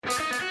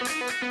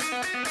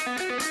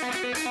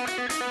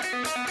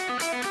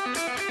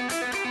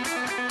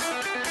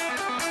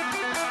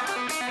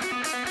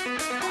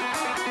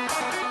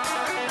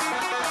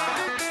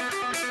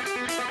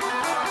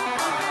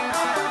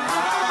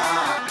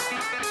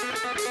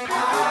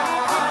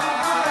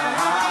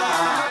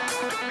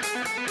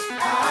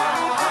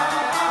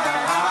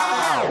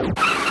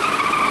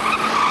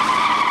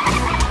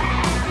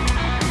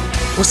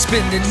We're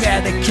spinning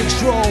out of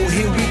control,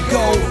 here we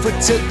go,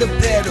 foot to the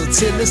pedal,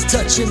 till it's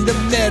touching the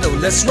metal,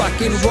 let's rock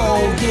and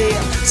roll,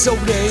 yeah.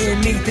 Soda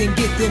and Ethan,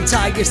 get them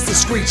tires to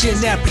screeching,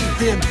 now beat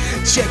them,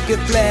 checker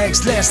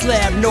flags, last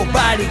lap,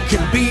 nobody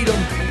can beat them.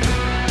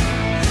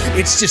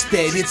 It's just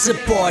that it's a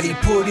party,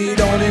 put it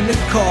on in a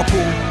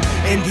carpool,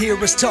 and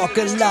hear us talk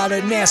a lot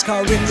of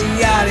NASCAR in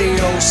the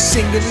audio,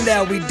 singing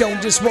loud, we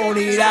don't just want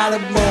it out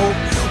of mode,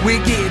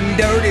 we're getting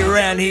dirty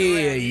around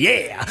here,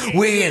 yeah,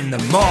 we're in the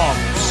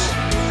marbles.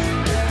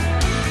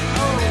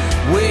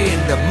 We're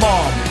in the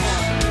marbles.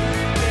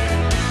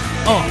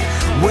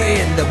 We're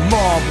in the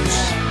marbles.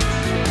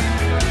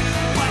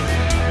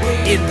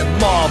 We're in the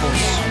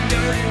marbles.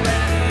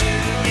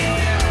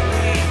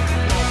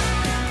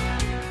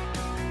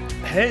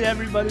 Hey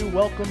everybody,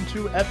 welcome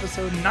to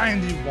episode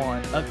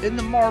 91 of In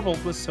the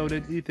Marbles with Soda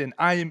and Ethan.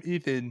 I am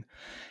Ethan,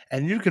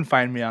 and you can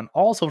find me on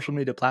all social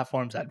media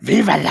platforms at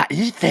Viva la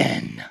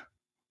Ethan.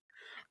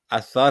 I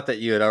thought that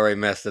you had already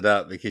messed it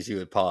up because you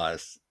would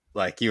pause.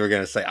 Like you were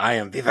going to say, I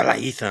am Viva la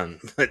Ethan,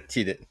 but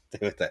you didn't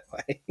do it that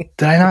way.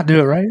 Did I not do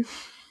it right?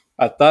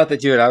 I thought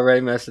that you had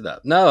already messed it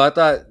up. No, I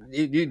thought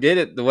you did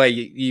it the way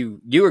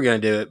you were going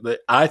to do it,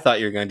 but I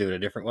thought you were going to do it a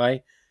different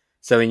way.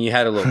 So when you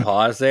had a little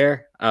pause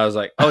there, I was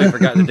like, oh, he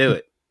forgot to do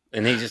it.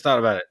 And he just thought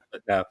about it.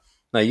 But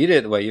no, you did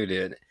it the way you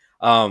did it.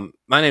 My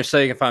name's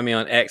Soda. You can find me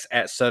on X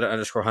at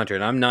Soda_Hunter.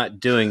 And I'm not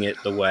doing it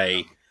the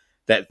way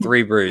that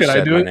Three Brews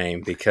said my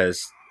name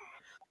because...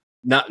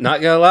 Not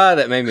gonna lie,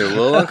 that made me a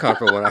little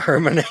uncomfortable when I heard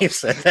my name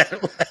said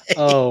that way.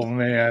 Oh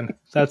man,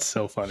 that's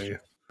so funny.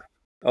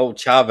 Oh,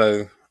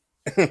 Chavo,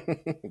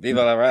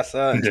 Viva la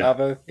Raza and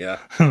Chavo, yeah.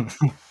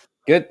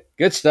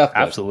 Good stuff. Though.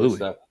 Absolutely.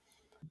 Good stuff.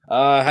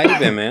 How you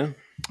been, man?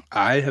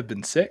 I have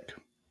been sick.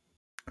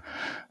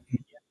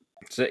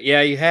 So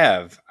yeah, you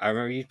have. I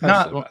remember you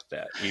posted about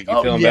that. You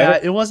feeling yeah,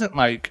 better? it wasn't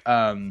like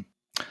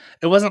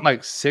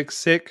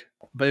sick,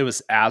 but it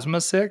was asthma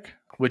sick,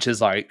 which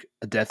is like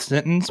a death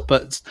sentence,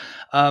 but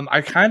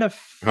I kind of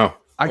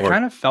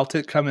felt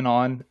it coming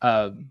on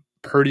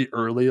pretty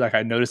early. Like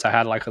I noticed I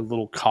had like a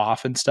little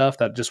cough and stuff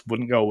that just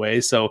wouldn't go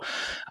away. So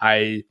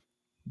I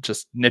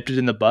just nipped it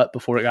in the butt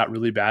before it got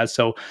really bad.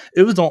 So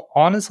it was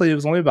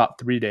only about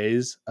 3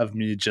 days of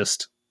me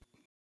just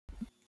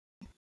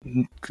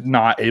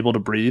not able to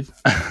breathe.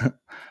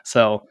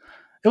 So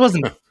it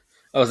wasn't.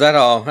 Oh, is that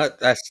all?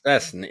 That's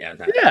yeah.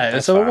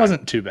 That's so fine. It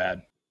wasn't too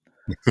bad.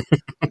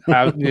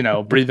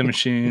 Breathing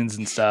machines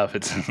and stuff.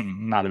 It's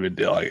not a big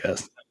deal, I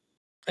guess.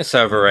 It's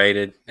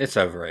overrated.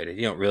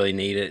 You don't really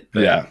need it.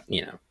 But,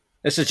 yeah.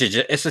 It's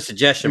a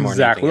suggestion more than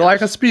exactly anything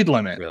like else. A speed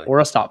limit really. Or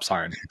a stop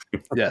sign.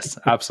 Yes,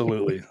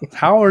 absolutely.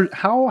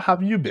 How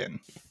have you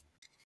been?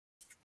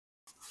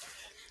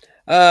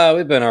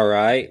 We've been all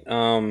right.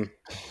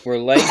 We're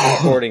late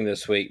recording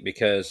this week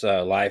because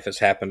life has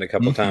happened a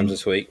couple times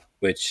this week,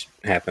 which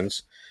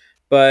happens.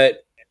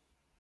 But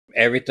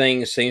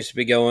everything seems to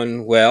be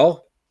going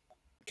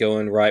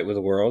right with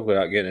the world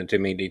without getting into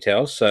too many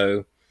details.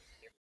 So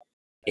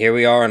here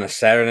we are on a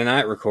Saturday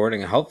night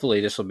recording, and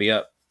hopefully this will be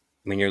up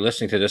when you're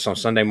listening to this on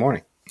Sunday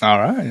morning. All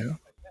right.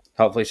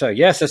 Hopefully so.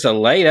 Yes, it's a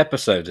late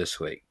episode this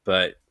week,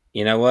 but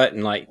you know what?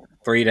 In like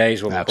 3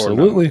 days, we'll record.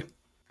 Absolutely.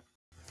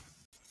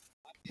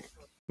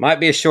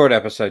 Might be a short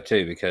episode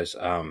too because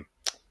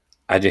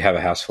I do have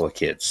a house full of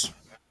kids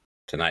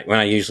tonight when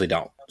I usually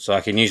don't. So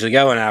I can usually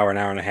go an hour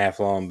and a half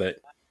long, but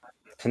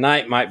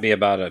tonight might be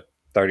about a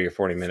 30 or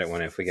 40 minute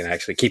one if we can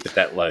actually keep it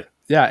that low.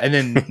 Yeah, and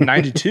then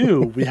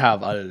 92, we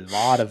have a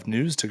lot of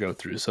news to go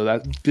through, so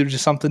that gives you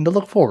something to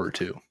look forward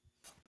to.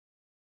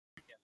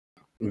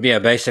 Yeah,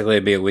 basically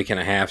it'd be a week and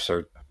a half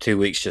or 2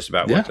 weeks just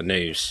about with the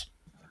news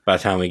by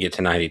the time we get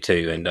to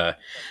 92. And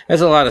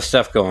there's a lot of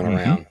stuff going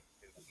around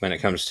when it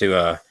comes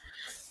to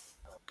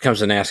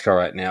NASCAR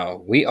right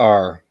now. We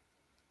are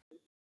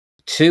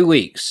 2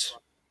 weeks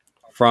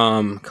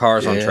from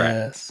Cars on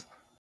Track.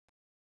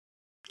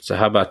 So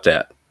how about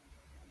that?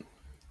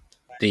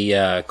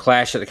 The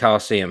Clash at the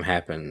Coliseum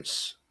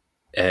happens.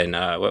 And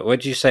what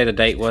did you say the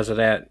date was of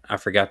that? I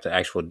forgot the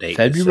actual date.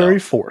 February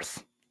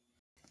 4th.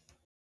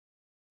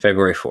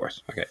 February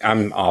 4th. Okay.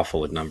 I'm awful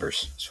with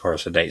numbers as far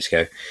as the dates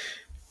go.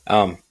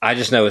 I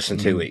just know it's in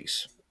 2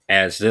 weeks.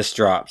 As this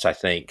drops, I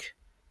think.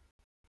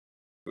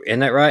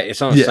 Isn't that right?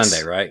 It's on a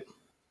Sunday, right?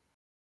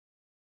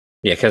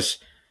 Yeah, because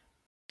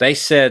they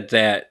said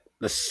that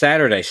the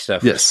Saturday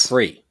stuff is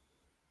free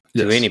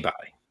to anybody.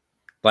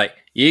 Like,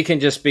 you can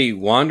just be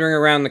wandering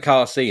around the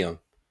Coliseum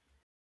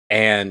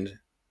and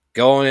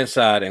go on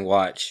inside and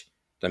watch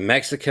the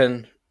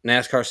Mexican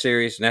NASCAR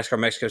series, NASCAR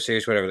Mexico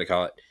series, whatever they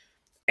call it,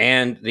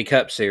 and the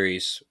Cup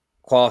series,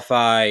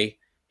 qualify,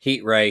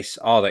 heat race,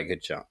 all that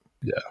good junk.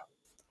 Yeah.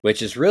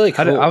 which is really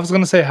cool. I was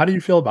going to say, how do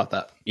you feel about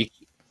that?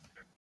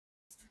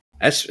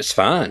 It's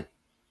fine.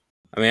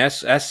 I mean,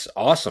 that's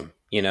awesome.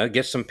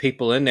 Get some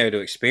people in there to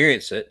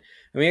experience it.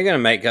 I mean, you're going to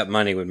make up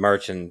money with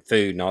merch and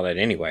food and all that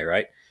anyway,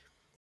 right?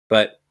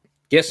 But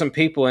get some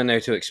people in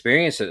there to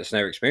experience it that's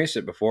never experienced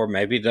it before.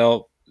 Maybe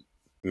they'll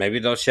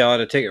shell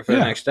out a ticket for the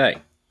next day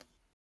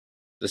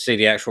to see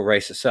the actual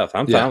race itself.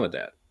 I'm fine with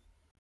that.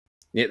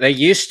 Yeah, they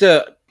used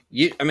to.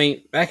 I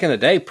mean, back in the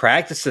day,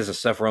 practices and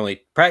stuff were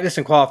only practice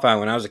and qualifying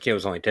when I was a kid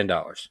was only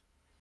 $10,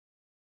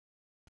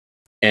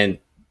 and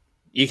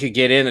you could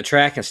get in the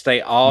track and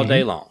stay all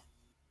day long.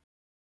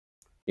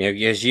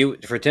 Because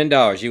for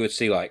 $10 you would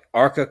see like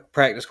ARCA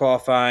practice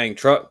qualifying,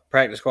 truck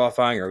practice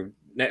qualifying,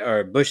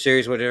 or Busch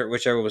Series,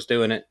 whichever was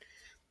doing it.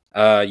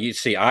 You'd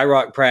see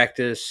IROC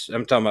practice.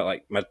 I'm talking about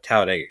like my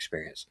Talladega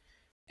experience,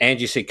 and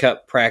you see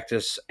Cup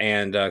practice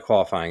and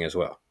qualifying as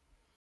well.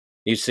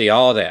 You'd see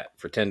all that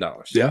for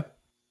 $10. Yeah.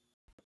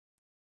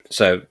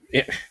 So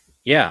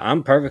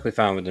I'm perfectly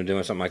fine with them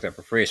doing something like that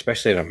for free,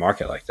 especially in a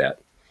market like that.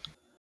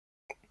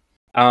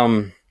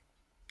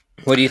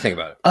 What do you think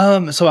about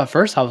it? So at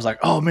first I was like,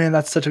 oh man,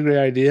 that's such a great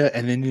idea.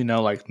 And then,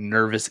 like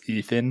Nervous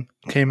Ethan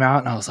came out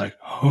and I was like,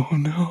 oh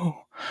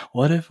no,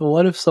 what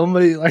if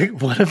somebody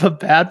what if a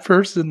bad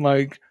person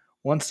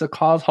wants to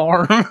cause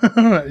harm?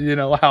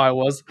 How I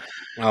was.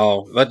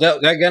 Oh, but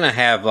they're going to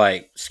have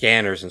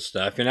scanners and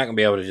stuff. You're not going to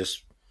be able to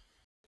just,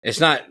 it's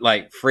not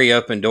free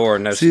open door,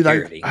 no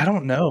security. I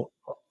don't know.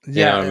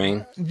 You know what I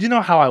mean? You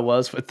know how I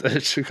was with the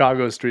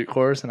Chicago street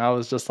course, and I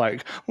was just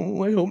like,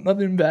 oh, I hope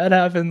nothing bad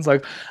happens. I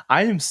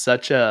am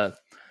such a,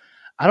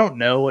 I don't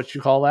know what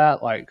you call that,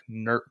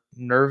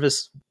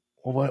 nervous,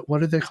 what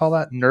do they call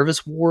that?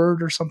 Nervous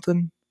ward or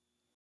something?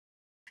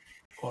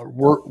 Or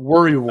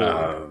worry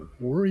ward.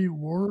 Worry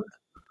ward?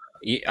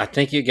 I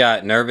think you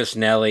got Nervous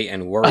Nelly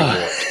and Worry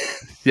ward.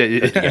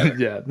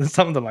 Yeah,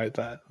 something like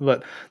that.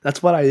 But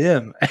that's what I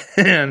am.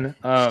 And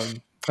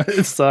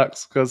it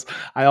sucks because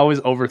I always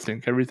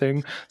overthink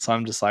everything. So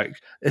I'm just like,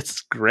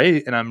 it's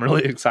great and I'm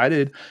really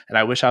excited. And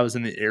I wish I was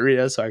in the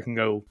area so I can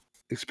go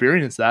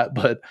experience that.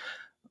 But,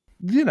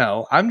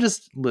 I'm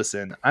just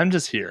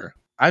here.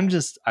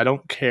 I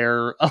don't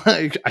care.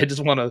 I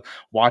just want to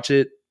watch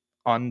it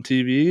on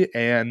TV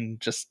and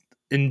just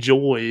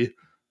embrace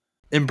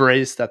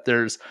that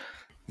there's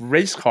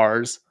race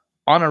cars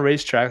on a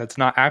racetrack that's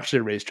not actually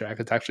a racetrack.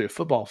 It's actually a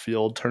football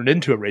field turned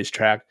into a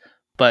racetrack.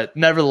 But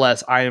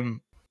nevertheless, I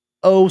am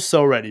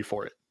so ready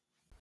for it.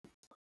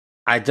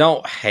 I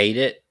don't hate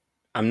it.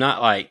 I'm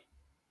not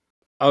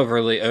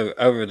overly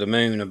over the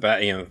moon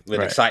about, with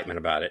excitement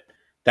about it.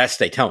 That's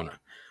Daytona.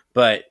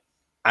 But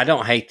I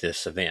don't hate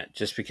this event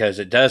just because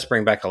it does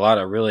bring back a lot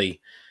of really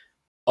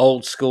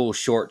old school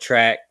short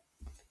track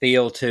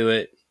feel to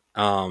it.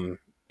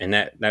 In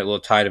that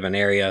little tight of an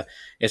area.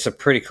 It's a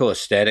pretty cool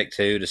aesthetic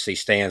too, to see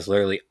stands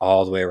literally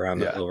all the way around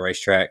that little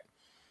racetrack.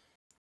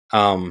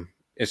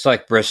 It's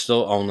like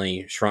Bristol,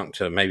 only shrunk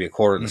to maybe a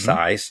quarter of the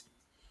size.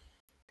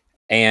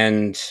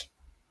 And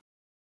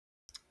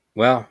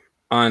well,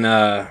 on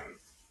God,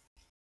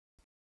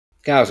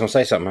 I was gonna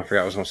say something. I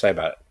forgot what I was gonna say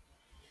about it.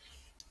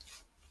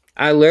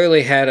 I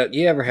literally had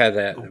you ever had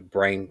that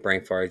brain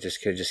fart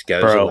just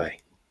goes away?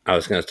 I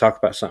was going to talk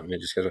about something.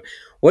 It just goes away.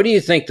 What do you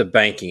think the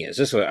banking is?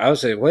 This is what I would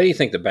say. What do you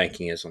think the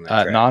banking is on that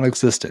track?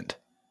 Non-existent.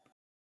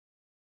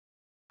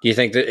 Do you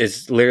think that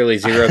it's literally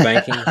zero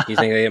banking? Do you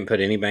think they didn't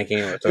put any banking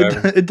in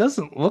whatsoever? It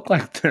doesn't look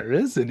like there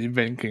is any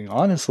banking,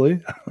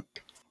 honestly.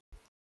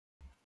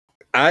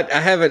 I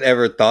haven't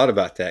ever thought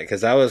about that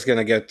because I was going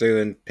to go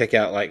through and pick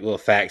out little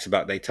facts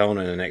about Daytona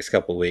in the next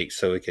couple of weeks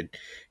so we could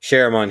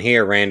share them on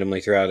here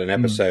randomly throughout an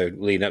episode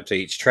leading up to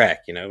each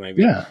track.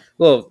 Maybe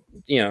little,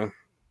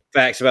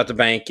 facts about the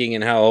banking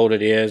and how old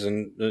it is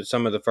and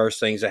some of the first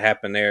things that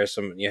happened there,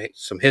 some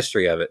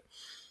history of it.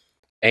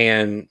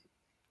 And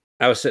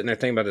I was sitting there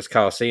thinking about this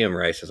Coliseum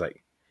race. It's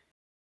like,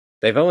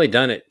 they've only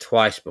done it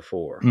twice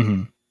before.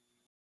 Mm-hmm.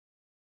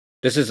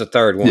 This is the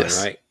third one,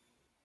 right?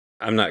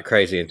 I'm not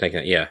crazy in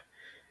thinking, yeah.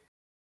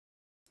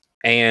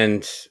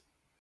 And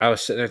I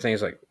was sitting there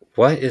thinking,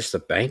 what is the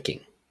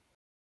banking?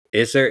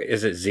 Is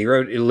it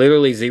zero,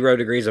 literally 0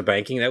 degrees of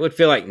banking? That would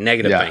feel like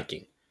negative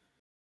banking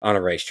on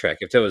a racetrack.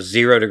 If there was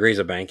 0 degrees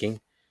of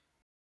banking,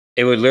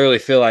 it would literally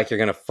feel like you're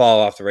going to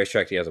fall off the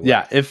racetrack the other way.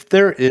 Yeah, if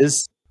there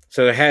is.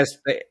 So they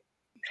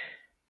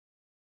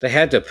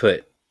had to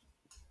put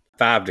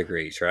 5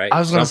 degrees, right? I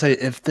was going to say,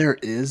 if there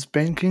is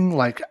banking,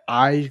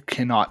 I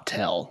cannot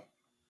tell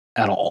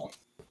at all.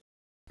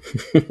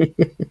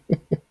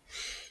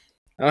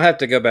 I'll have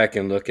to go back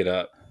and look it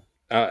up.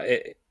 I'll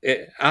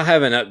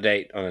have an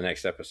update on the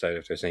next episode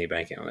if there's any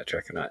banking on that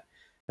track or not,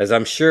 as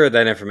I'm sure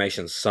that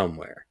information's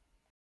somewhere.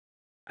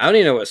 I don't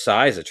even know what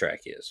size the track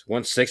is.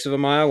 1/6 of a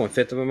mile,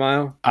 1/5 of a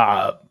mile.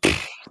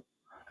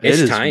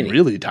 It's tiny,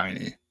 really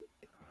tiny.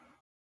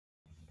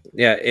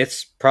 Yeah,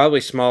 it's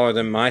probably smaller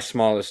than my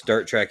smallest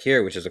dirt track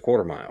here, which is a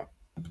 1/4 mile.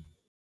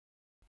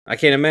 I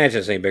can't imagine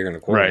it's any bigger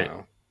than a 1/4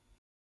 mile.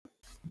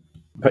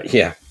 But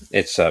yeah,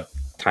 it's a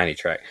tiny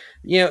track.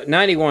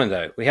 91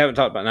 though. We haven't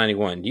talked about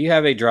 91. Do you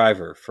have a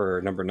driver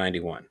for number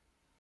 91?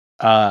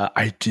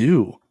 I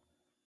do.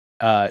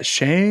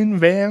 Shane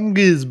Van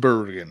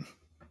Gisbergen.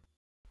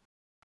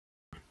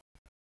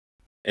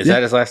 Is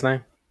that his last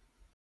name?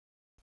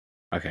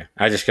 Okay.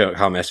 I just call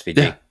him SVG.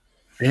 Yeah.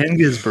 Van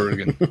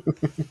Gisbergen.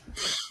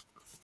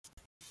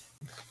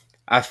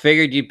 I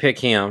figured you'd pick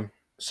him.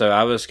 So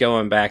I was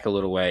going back a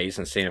little ways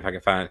and seeing if I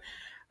could find.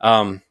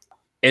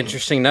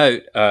 Interesting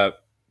note.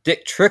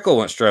 Dick Trickle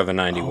once drove a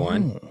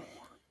 91.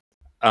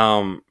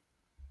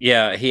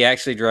 Yeah, he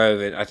actually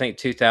drove it, I think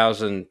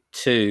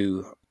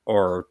 2002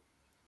 or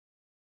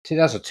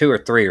 2002 or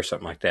 3 or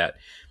something like that.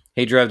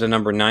 He drove the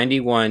number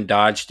 91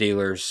 Dodge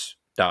Dealers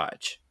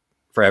Dodge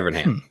for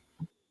Evernham.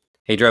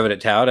 He drove it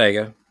at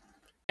Talladega,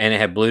 and it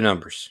had blue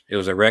numbers. It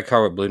was a red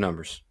car with blue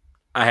numbers.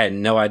 I had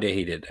no idea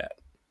he did that.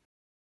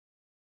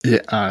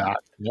 Yeah,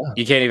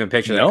 You can't even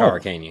picture that car,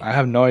 can you? I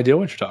have no idea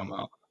what you're talking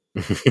about.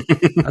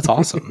 That's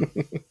awesome.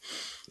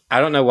 I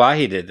don't know why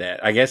he did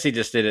that. I guess he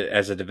just did it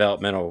as a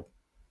developmental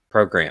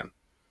program.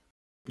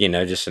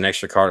 Just an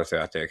extra car to throw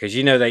out there. Because,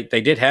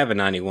 they did have a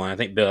 91. I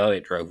think Bill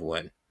Elliott drove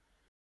one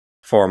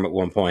for him at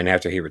one point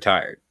after he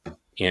retired.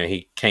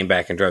 He came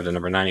back and drove the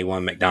number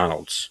 91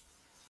 McDonald's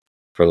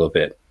for a little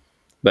bit.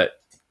 But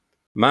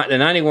the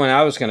 91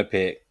 I was going to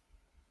pick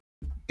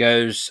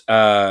goes,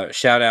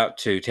 shout out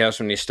to Tales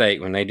from the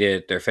Estate when they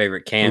did their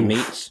favorite canned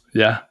meats.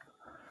 Yeah.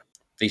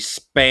 The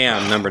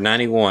Spam number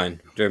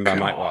 91 driven by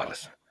Mike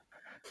Wallace.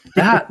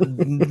 That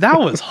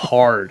was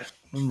hard,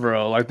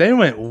 bro. Like, they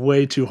went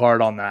way too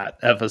hard on that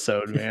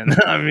episode, man.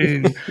 I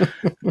mean,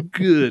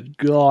 good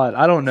God.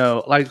 I don't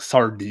know. Like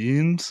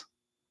sardines.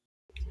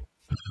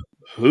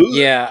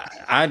 Yeah,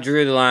 I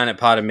drew the line at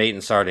potted meat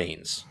and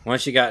sardines.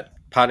 Once you got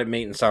potted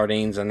meat and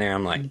sardines in there,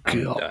 I'm like,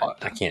 I'm done.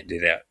 I can't do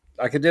that.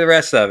 I could do the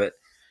rest of it.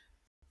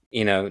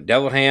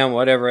 Deviled ham,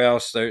 whatever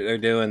else they're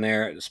doing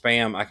there,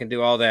 Spam, I can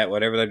do all that,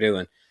 whatever they're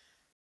doing.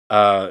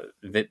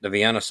 The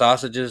Vienna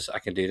sausages, I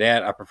can do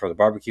that. I prefer the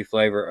barbecue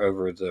flavor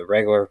over the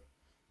regular.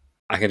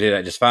 I can do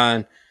that just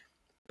fine,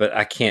 but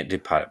I can't do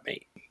potted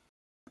meat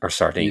or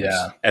sardines.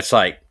 Yeah. That's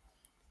like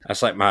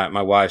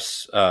my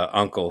wife's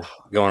uncle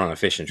going on a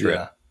fishing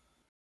trip,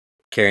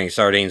 carrying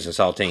sardines and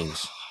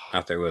saltines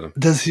out there with him.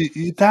 Does he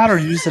eat that or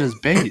use it as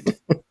bait?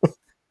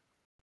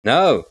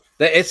 No,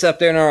 it's up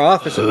there in our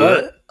office at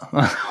work.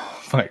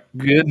 My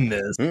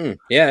goodness.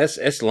 Yeah,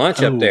 it's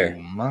lunch up there.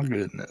 Oh, my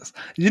goodness.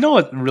 You know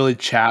what really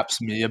chaps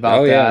me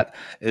about that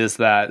is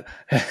that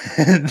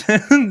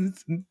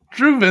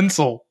Drew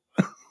Vinsel.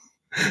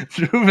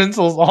 Drew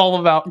Vinsel's all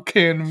about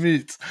canned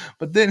meats,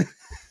 but then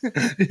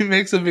he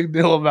makes a big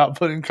deal about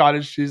putting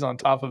cottage cheese on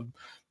top of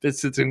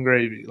biscuits and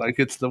gravy. Like,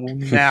 it's the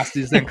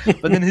nastiest thing.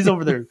 But then he's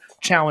over there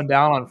chowing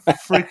down on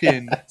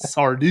freaking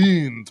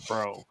sardines,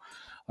 bro.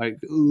 Like,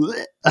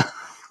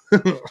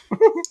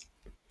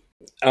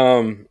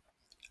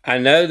 I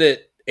know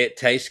that it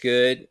tastes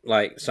good,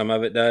 like some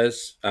of it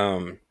does.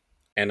 And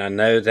I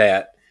know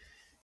that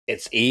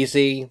it's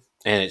easy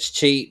and it's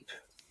cheap.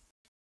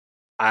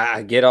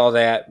 I get all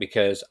that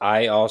because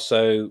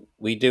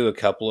we do a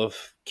couple of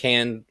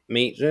canned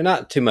meats. They're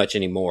not too much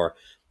anymore,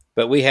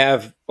 but we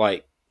have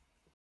went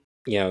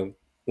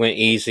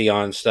easy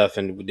on stuff,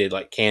 and we did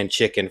like canned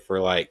chicken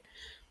for like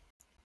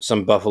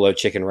some buffalo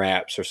chicken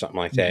wraps or something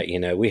like that.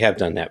 We have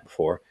done that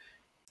before.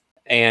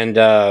 And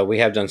we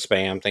have done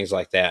Spam, things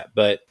like that.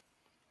 But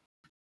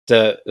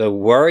the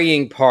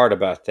worrying part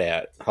about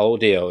that whole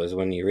deal is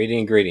when you read the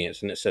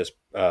ingredients and it says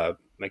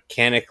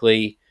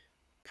mechanically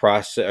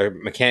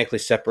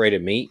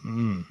separated meat.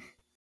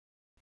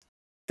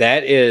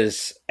 That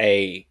is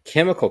a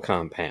chemical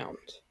compound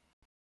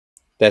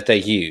that they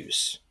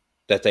use,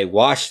 that they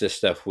wash this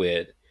stuff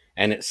with,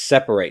 and it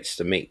separates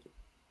the meat.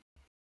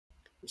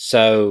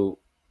 So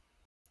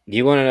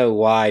you want to know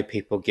why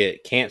people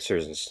get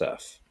cancers and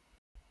stuff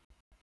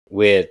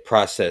with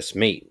processed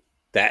meat?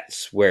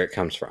 That's where it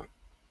comes from.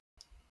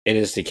 It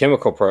is the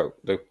chemical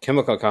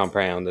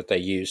compound that they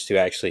use to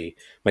actually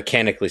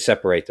mechanically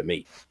separate the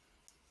meat.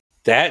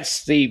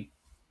 That's the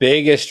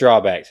biggest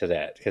drawback to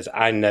that, because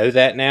I know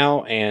that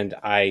now, and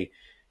I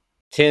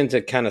tend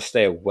to kind of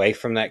stay away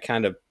from that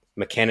kind of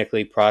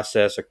mechanically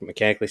processed or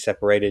mechanically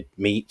separated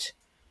meat,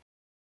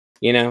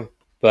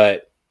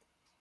 but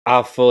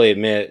I'll fully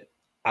admit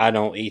I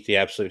don't eat the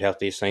absolute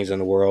healthiest things in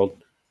the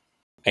world.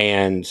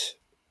 And,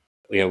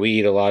 we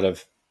eat a lot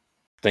of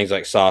things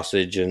like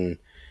sausage and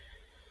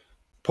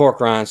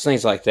pork rinds,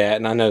 things like that.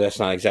 And I know that's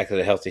not exactly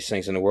the healthiest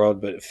things in the world,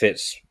 but it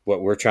fits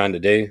what we're trying to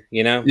do,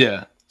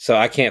 Yeah. So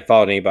I can't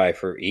fault anybody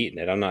for eating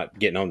it. I'm not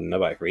getting on to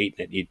nobody for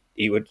eating it. You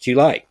eat what you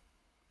like.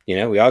 We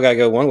all got to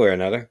go one way or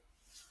another.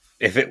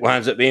 If it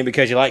winds up being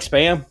because you like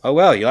Spam, oh,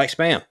 well, you like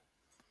Spam.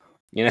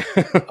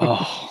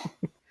 Oh.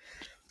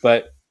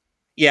 But,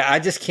 yeah, I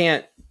just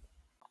can't.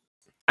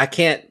 I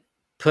can't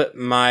put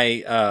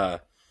my.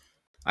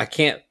 I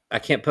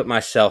can't put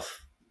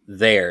myself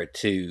there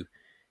to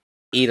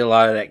eat a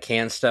lot of that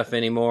canned stuff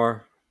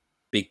anymore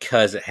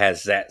because it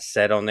has that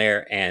set on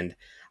there. And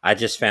I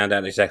just found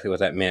out exactly what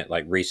that meant,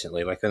 like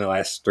recently, like in the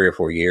last 3 or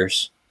 4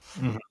 years.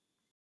 Mm-hmm.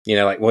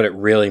 like what it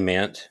really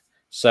meant.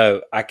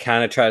 So I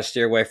kind of try to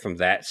steer away from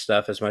that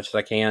stuff as much as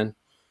I can.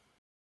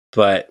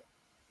 But,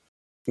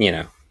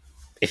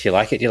 if you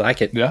like it, you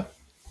like it. Yeah.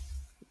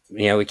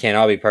 We can't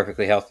all be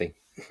perfectly healthy.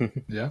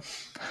 Yeah.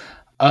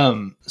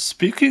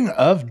 Speaking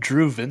of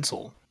Drew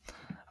Vinsel,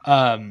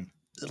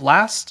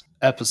 last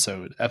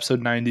episode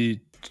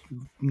 90,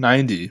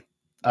 Drew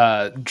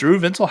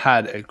Vinsel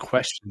had a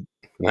question.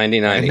 90.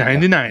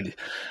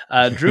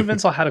 Drew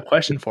Vinsel had a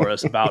question for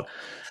us about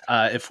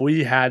if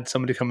we had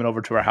somebody coming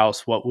over to our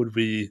house, what would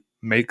we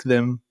make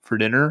them for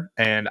dinner?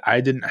 And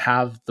I didn't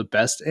have the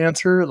best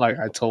answer. Like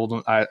I told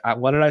him,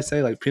 what did I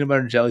say? Like peanut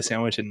butter and jelly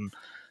sandwich and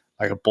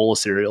like a bowl of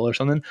cereal or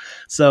something.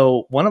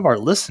 So one of our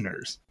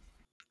listeners,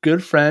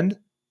 good friend,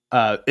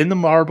 in the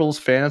Marbles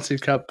Fantasy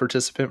Cup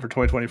participant for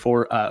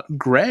 2024,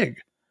 Greg.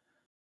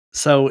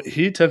 So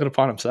he took it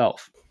upon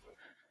himself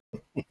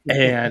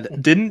and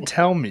didn't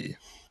tell me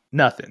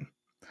nothing.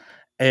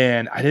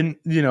 And I didn't,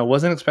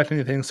 wasn't expecting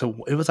anything. So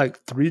it was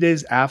like 3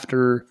 days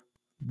after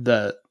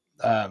the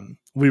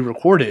we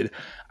recorded,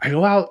 I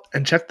go out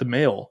and check the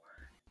mail,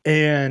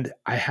 and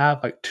I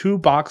have like 2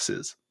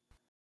 boxes,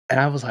 and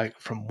I was like,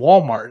 from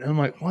Walmart, and I'm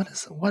like, what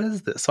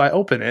is this? So I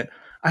open it.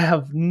 I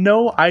have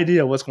no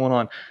idea what's going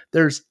on.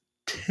 There's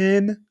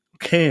 10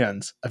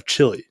 cans of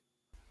chili.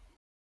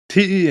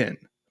 TEN,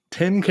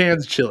 10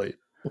 cans of chili,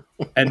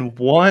 and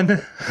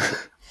one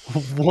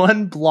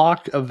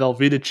block of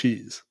Velveeta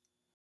cheese.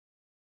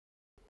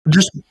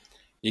 Just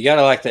you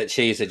gotta like that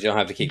cheese that you don't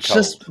have to keep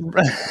cold.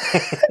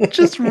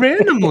 Just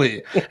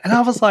randomly, and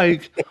I was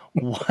like,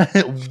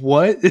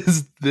 what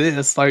is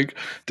this? Like,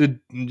 did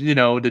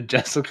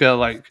Jessica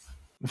like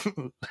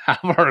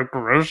have our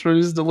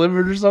groceries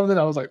delivered or something?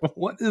 I was like,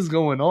 what is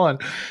going on?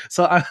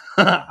 So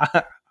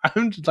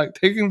I'm just like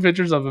taking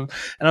pictures of him,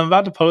 and I'm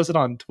about to post it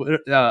on Twitter,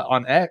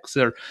 on X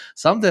or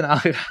something.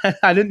 I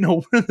didn't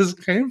know where this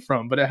came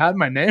from, but it had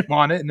my name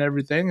on it and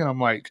everything, and I'm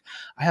like,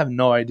 I have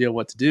no idea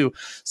what to do.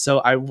 So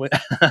I went,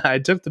 I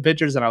took the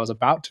pictures, and I was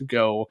about to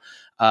go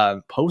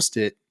post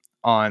it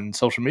on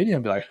social media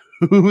and be like,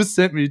 who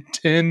sent me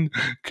 10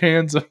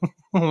 cans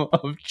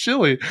of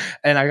chili?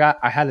 And I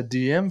had a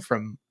DM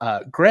from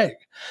Greg,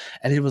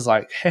 and he was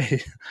like,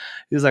 hey,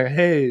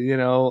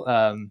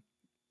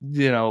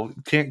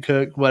 can't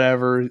cook,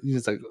 whatever.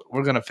 He's like,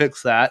 we're gonna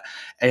fix that.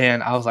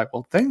 And I was like,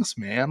 well, thanks,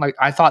 man. Like,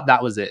 I thought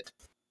that was it.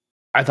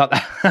 I thought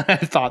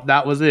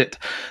that was it.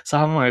 So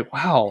I'm like,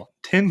 wow,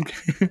 10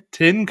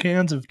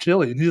 cans of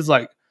chili. And he's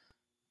like,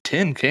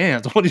 10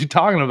 cans? What are you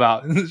talking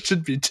about? It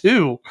should be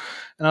 2.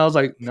 And I was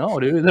like, no,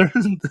 dude, there's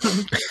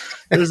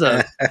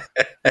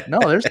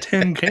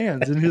 10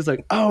 cans. And he's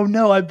like, oh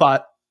no, I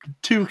bought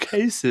 2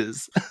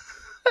 cases.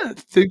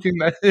 Thinking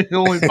that he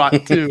only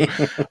bought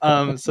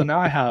 2. So now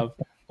I have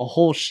a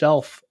whole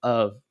shelf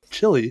of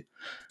chili,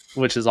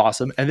 which is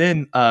awesome. And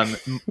then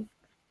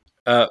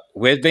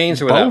with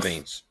beans or without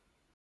beans?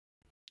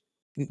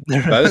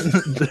 Both.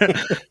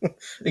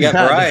 You got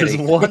variety.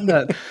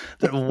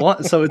 There's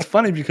one so it's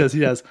funny because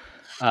he has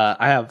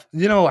I have,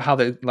 how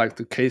they like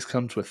the case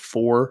comes with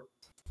 4.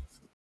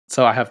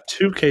 So I have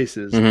 2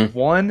 cases. Mm-hmm.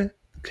 One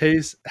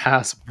case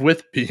has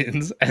with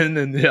beans, and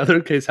then the other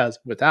case has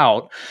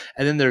without.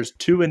 And then there's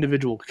 2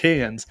 individual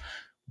cans.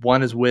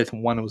 One is with,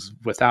 and one was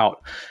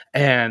without.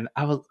 And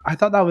I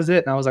thought that was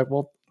it. And I was like,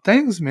 well,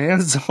 thanks,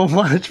 man, so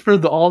much for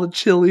all the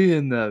chili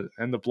and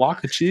the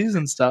block of cheese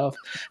and stuff.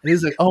 And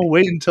he's like, oh,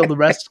 wait until the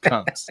rest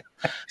comes.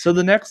 So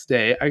the next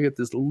day, I get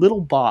this little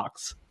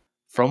box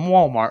from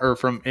Walmart or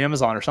from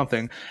Amazon or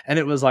something, and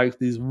it was like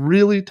these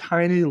really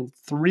tiny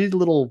 3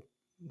 little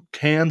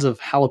cans of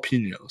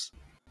jalapenos.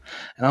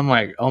 And I'm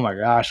like, oh my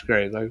gosh,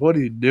 Greg, like, what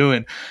are you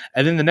doing?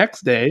 And then the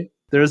next day,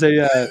 there's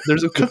a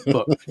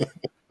cookbook.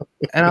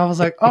 And I was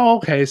like, oh,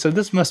 okay, so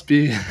this must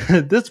be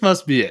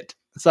it.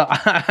 So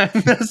I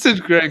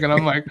messaged Greg, and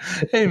I'm like,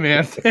 hey,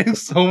 man,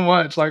 thanks so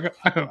much. Like,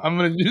 I'm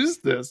going to use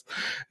this.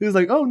 He was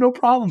like, oh, no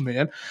problem,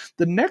 man.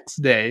 The next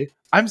day,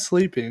 I'm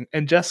sleeping,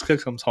 and Jessica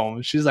comes home,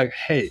 and she's like,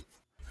 hey,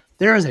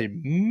 there is a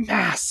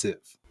massive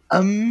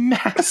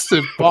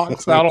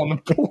box out on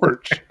the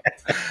porch.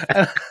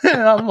 And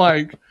I'm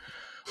like,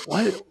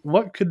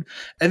 what could,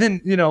 and then,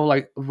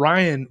 like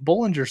Ryan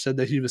Bollinger said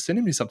that he was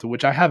sending me something,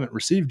 which I haven't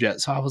received yet.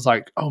 So I was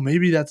like, oh,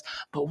 maybe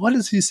but what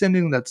is he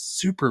sending that's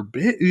super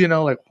big?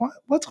 Like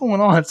what's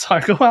going on? So I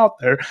go out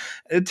there.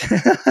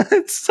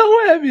 It's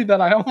so heavy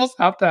that I almost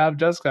have to have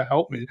Jessica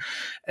help me.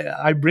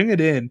 I bring it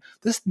in.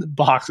 This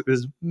box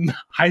is,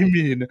 I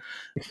mean,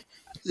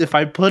 if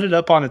I put it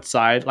up on its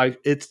side, like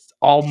it's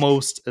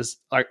almost as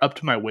like up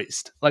to my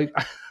waist, like,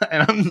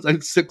 and I'm like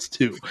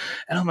 6'2",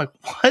 and I'm like,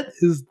 what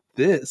is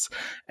this?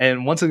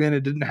 And once again,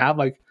 it didn't have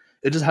it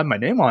just had my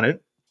name on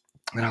it,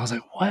 and I was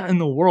like, what in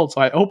the world?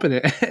 So I open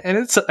it, and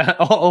it's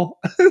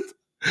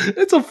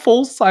a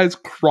full size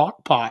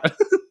crock pot.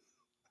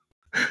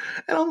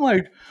 And I'm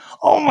like,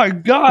 oh my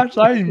gosh.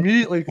 I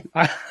immediately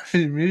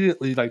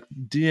like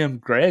DM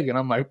Greg and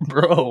I'm like,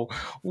 bro,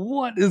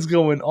 what is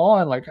going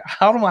on? Like,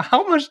 how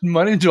much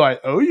money do I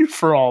owe you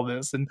for all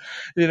this? And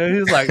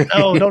he's like,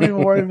 no, don't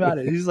even worry about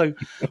it. He's like,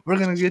 we're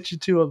gonna get you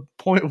to a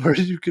point where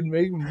you can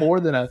make more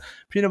than a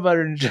peanut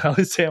butter and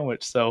jelly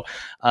sandwich. So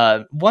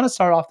want to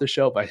start off the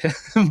show by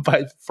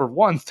for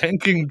one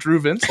thanking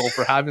Drew Vinsel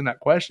for having that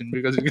question,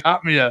 because he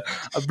got me a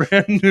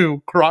brand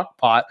new crock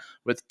pot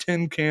with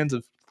 10 cans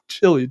of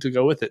chili to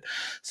go with it.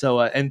 So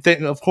and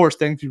of course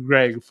thank you,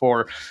 Greg,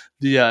 for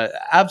the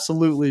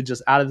absolutely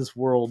just out of this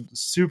world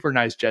super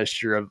nice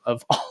gesture of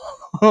of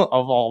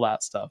all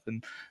that stuff,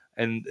 and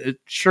it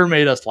sure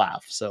made us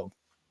laugh. So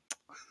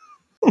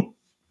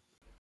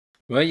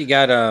well, you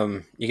got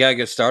a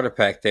good starter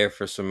pack there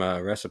for some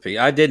recipe.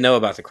 I did know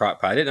about the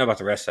crock pot. I didn't know about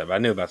the rest of it. I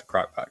knew about the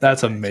crock pot.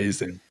 That's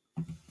amazing.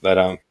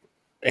 But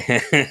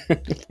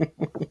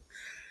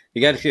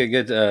you got to get a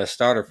good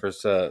starter for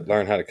us to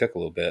learn how to cook a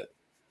little bit.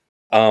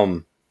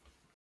 How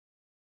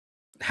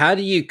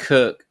do you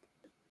cook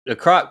the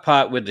crock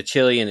pot with the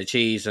chili and the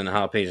cheese and the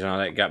jalapenos and all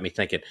that? Got me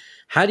thinking,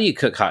 how do you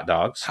cook hot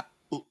dogs?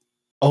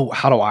 Oh,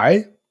 how do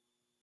I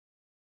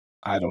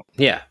don't.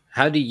 Yeah.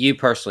 How do you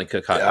personally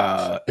cook hot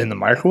dogs? In the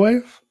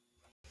microwave?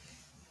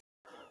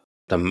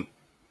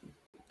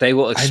 They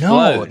will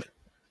explode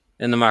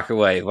in the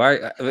microwave.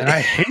 And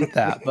I hate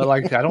that, but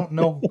like, I don't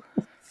know.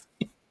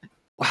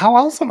 How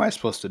else am I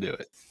supposed to do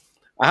it?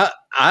 I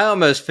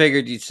almost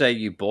figured you'd say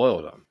you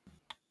boiled them.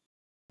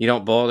 You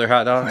don't boil their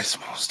hot dogs? Am I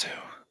supposed to?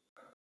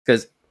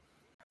 Because,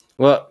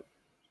 well,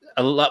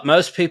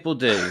 most people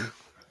do.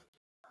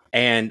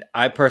 And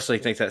I personally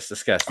think that's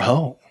disgusting.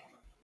 Oh.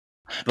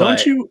 But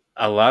don't you?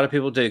 A lot of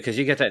people do, because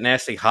you get that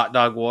nasty hot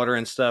dog water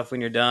and stuff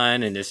when you're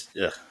done, and it's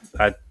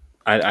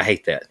I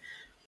hate that.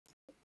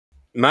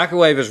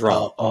 Microwave is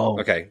wrong.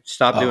 Okay,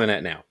 stop doing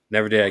that now.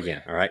 Never do it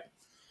again. All right.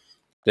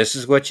 This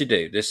is what you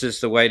do. This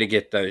is the way to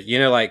get those.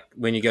 Like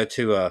when you go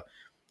to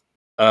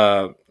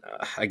a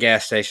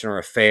gas station or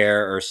a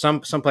fair, or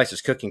some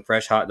places cooking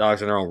fresh hot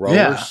dogs in their own rollers.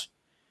 Yeah.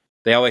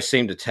 They always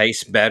seem to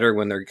taste better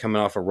when they're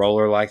coming off a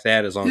roller like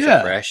that, as long as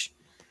they're fresh.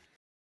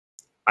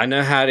 I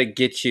know how to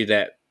get you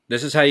that.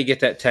 This is how you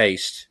get that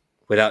taste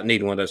without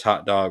needing one of those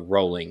hot dog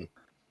rolling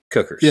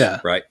cookers. Yeah.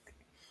 Right?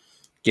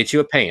 Get you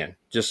a pan.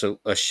 Just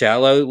a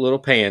shallow little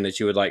pan that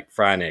you would like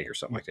fry an egg or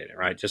something like that,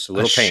 right? Just a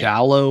little pan.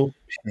 Shallow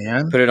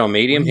pan? Put it on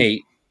medium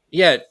heat.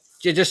 Yeah,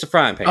 just a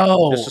frying pan.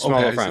 Just a small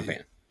little frying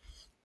pan.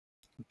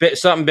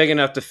 Something big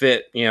enough to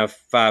fit,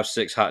 5,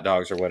 6 hot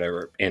dogs or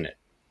whatever in it,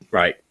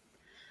 right?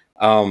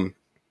 No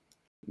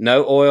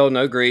oil,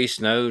 no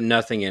grease, no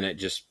nothing in it.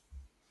 Just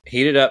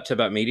heat it up to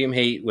about medium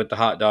heat with the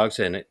hot dogs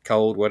in it,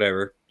 cold,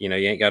 whatever. You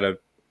ain't got to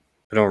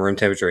put it on room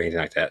temperature or anything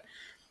like that.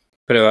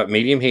 Put it up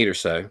medium heat or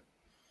so.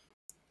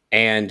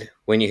 And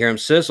when you hear them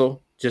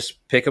sizzle,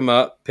 just pick them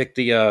up, pick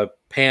the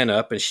pan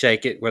up and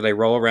shake it where they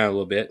roll around a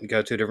little bit and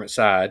go to a different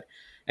side.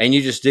 And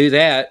you just do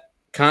that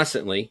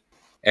constantly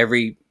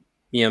every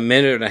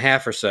minute and a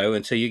half or so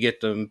until you get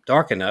them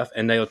dark enough,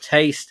 and they'll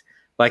taste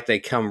like they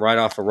come right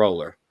off a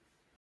roller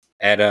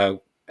at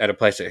a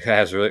place that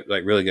has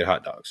really good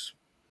hot dogs.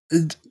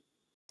 And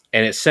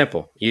it's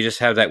simple. You just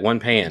have that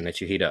one pan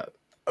that you heat up.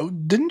 Oh,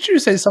 didn't you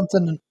say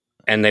something?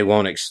 And they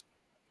won't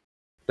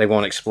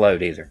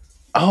explode either.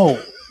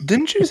 Oh,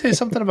 didn't you say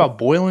something about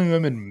boiling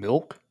them in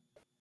milk?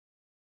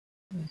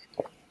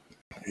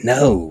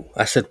 No,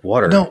 I said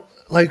water. No,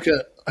 like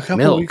a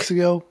couple of weeks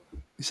ago,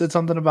 you said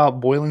something about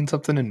boiling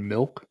something in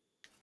milk.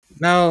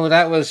 No,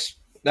 that was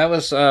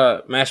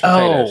mashed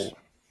potatoes.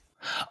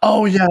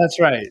 Oh yeah, that's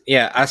right.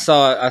 Yeah, I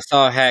saw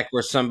a hack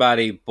where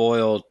somebody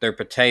boiled their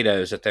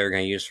potatoes that they were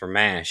going to use for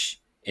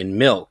mash in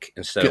milk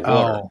instead of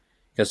water,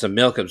 because the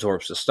milk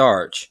absorbs the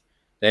starch.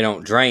 They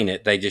don't drain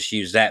it; they just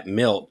use that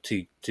milk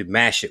to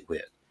mash it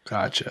with.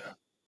 Gotcha.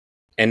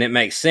 And it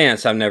makes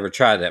sense. I've never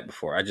tried that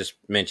before. I just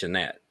mentioned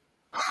that.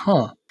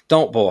 Huh.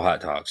 Don't boil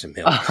hot dogs in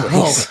milk,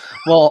 please.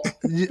 Well,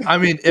 I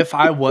mean, if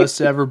I was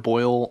to ever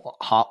boil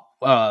hot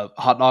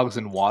dogs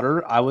in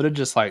water, I would have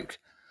just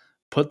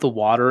put the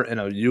water in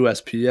a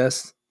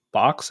USPS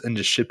box and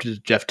just shipped it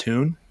to Jeff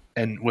Toon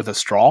and with a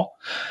straw.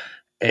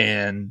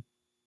 And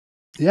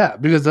yeah,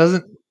 because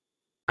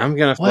I'm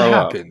gonna throw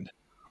up.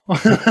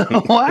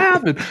 What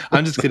happened?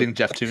 I'm just kidding,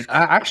 Jeff Toon.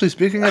 Actually,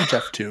 speaking of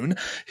Jeff Toon,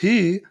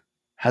 he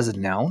has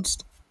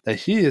announced that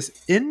he is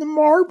in the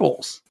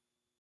marbles.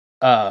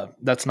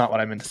 That's not what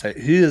I meant to say.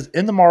 He is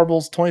in the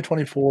marbles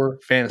 2024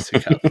 Fantasy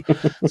Cup.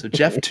 So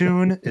Jeff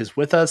Toon is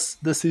with us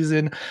this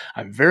season.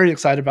 I'm very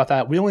excited about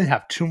that. We only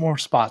have 2 more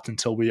spots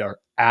until we are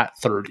at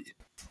 30.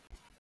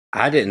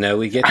 I didn't know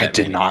we get that. I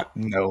did not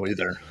know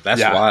either.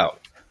 That's wild.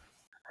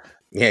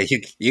 Yeah,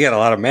 you got a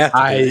lot of math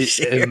to do this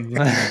year.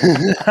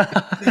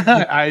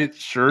 I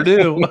sure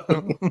do.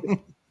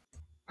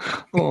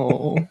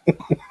 Oh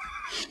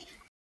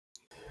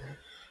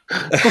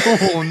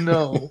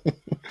no.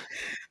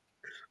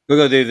 We're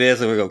going to do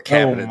this and we're going to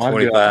cap it at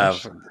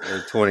 25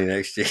 or 20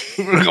 next year.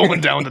 We're going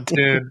down to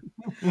 10.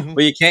 Well,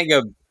 you can't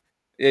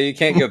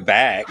go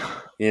back.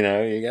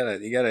 You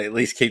gotta at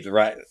least keep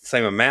the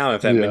same amount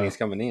if that many's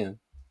coming in.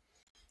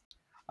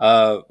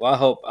 Well, I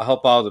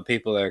hope all the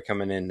people that are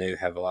coming in new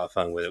have a lot of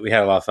fun with it. We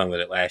had a lot of fun with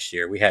it last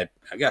year.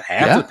 I got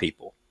half the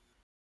people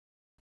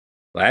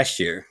last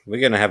year. We're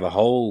gonna have a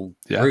whole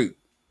group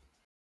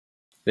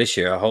this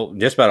year.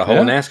 Just about a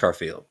whole NASCAR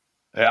field.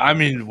 I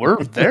mean,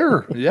 we're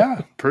there.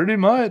 Yeah, pretty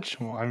much.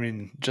 Well, I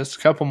mean, just a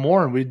couple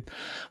more.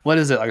 What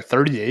is it, like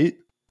 38?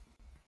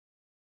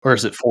 Or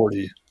is it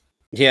 40?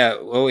 Yeah,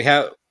 well,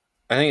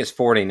 I think it's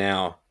 40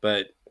 now,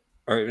 I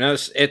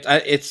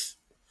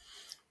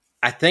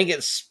think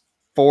it's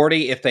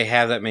 40 if they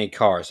have that many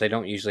cars. They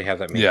don't usually have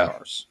that many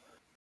cars.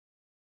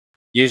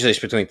 Usually it's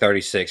between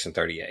 36 and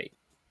 38.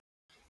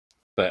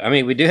 But I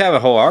mean, we do have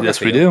a whole arbor Yes,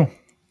 field. We do.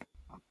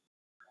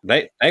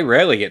 They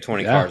rarely get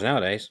 20 cars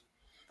nowadays.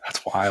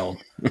 That's wild.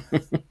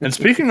 And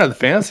speaking of the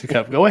Fantasy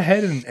Cup, go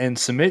ahead and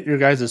submit your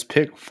guys'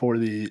 pick for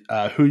the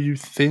who you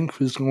think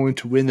is going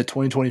to win the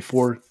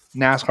 2024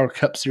 NASCAR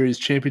Cup Series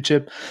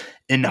Championship,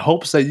 in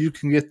hopes that you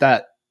can get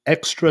that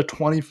extra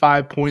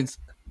 25 points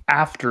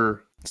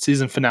after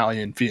season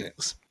finale in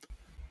Phoenix.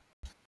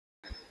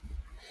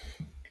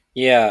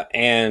 Yeah,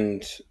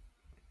 and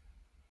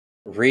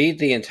read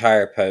the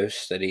entire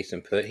post that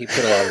Ethan put. He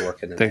put a lot of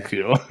work into Thank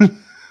you.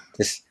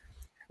 Just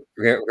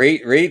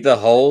read the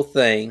whole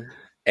thing,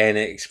 and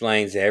it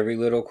explains every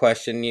little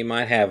question you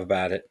might have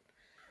about it.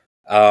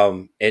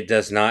 It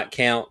does not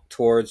count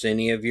towards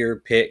any of your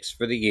picks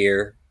for the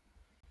year.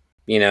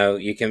 You know,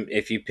 you can,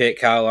 if you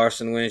pick Kyle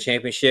Larson to win a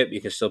championship, you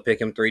can still pick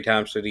him 3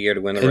 times through the year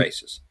to win the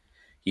races.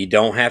 You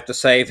don't have to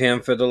save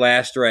him for the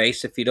last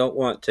race if you don't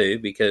want to,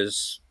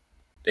 because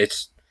it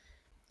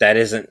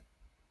isn't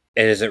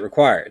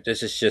required.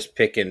 This is just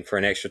picking for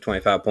an extra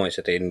 25 points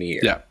at the end of the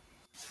year. Yeah.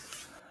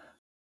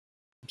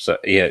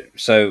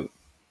 So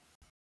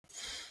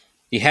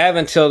you have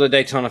until the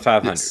Daytona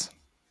 500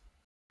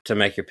 to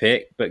make your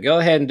pick, but go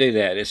ahead and do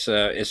that.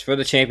 It's for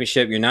the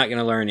championship. You're not going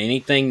to learn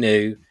anything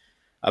new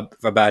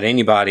about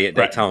anybody at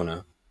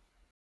Daytona.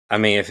 I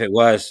mean, if that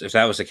was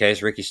the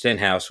case, Ricky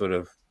Stenhouse would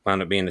have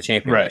wound up being the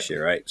champion last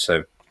year, right?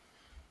 So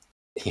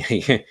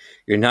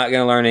you're not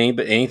going to learn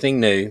anything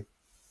new.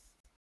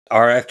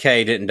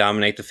 RFK didn't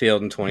dominate the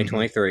field in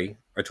 2023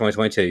 or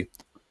 2022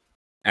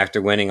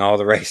 after winning all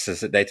the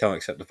races at Daytona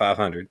except the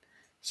 500.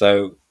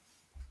 So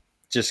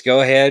just go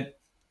ahead,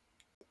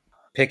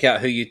 pick out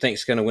who you think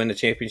is going to win the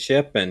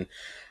championship, and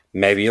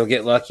maybe you'll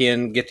get lucky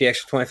and get the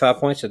extra 25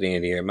 points at the end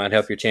of the year. It might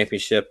help your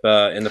championship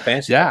in the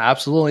fantasy. Yeah,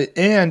 absolutely.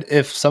 And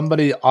if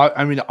somebody,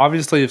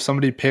 obviously, if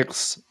somebody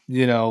picks,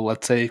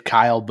 let's say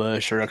Kyle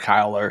Busch or a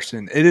Kyle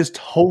Larson, it is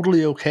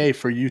totally okay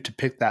for you to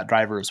pick that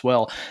driver as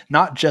well.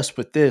 Not just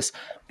with this,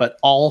 but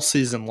all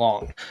season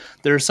long.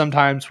 There's some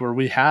times where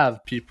we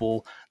have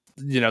people,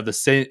 the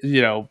same,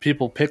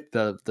 people pick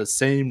the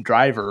same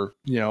driver,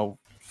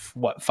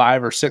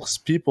 5 or 6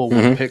 people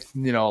will pick,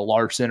 a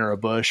Larson or a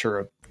Busch or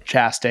a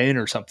Chastain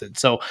or something.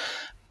 So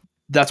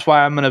that's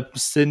why I'm going to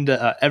send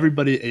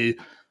everybody a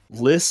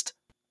list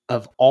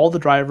of all the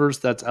drivers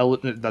that's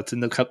in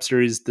the Cup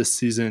Series this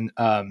season.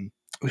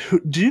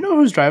 Do you know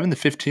who's driving the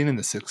 15 and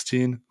the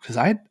 16? Because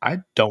I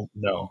don't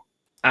know.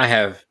 I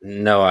have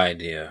no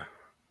idea.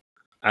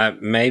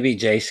 Maybe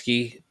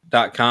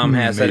jski.com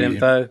has that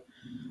info.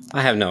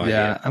 I have no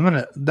idea.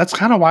 Yeah, that's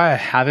kind of why I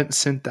haven't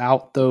sent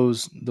out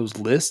those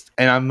lists,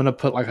 and I'm gonna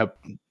put like a.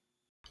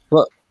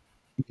 Well,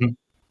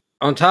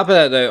 on top of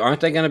that, though,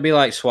 aren't they going to be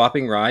like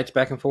swapping rides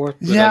back and forth?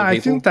 Yeah, I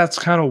think that's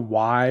kind of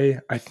why.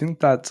 I think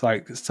that's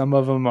like some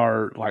of them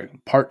are like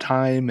part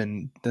time,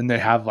 and then they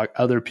have like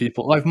other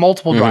people, like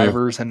multiple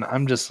drivers, and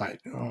I'm just like,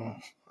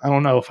 I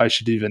don't know if I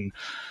should even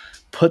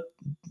put.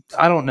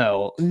 I don't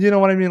know. You know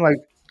what I mean? Like,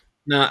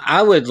 no,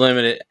 I would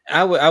limit it.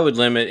 I would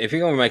limit, if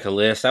you're going to make a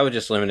list, I would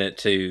just limit it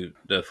to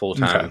the full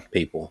time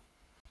people.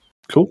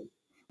 Cool.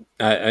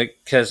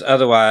 Because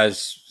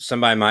otherwise,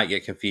 somebody might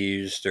get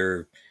confused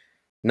or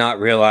not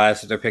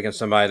realize that they're picking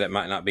somebody that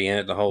might not be in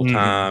it the whole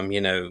time.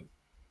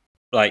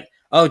 Like,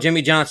 oh,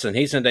 Jimmy Johnson,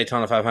 he's in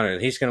Daytona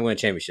 500. He's going to win a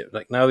championship.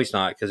 Like, no, he's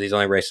not, because he's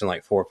only racing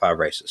like 4 or 5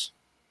 races.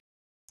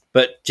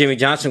 But Jimmy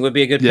Johnson would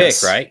be a good pick,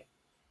 right?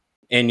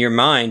 In your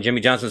mind,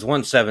 Jimmy Johnson's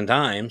won 7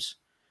 times,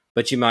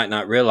 but you might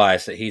not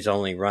realize that he's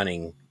only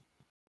running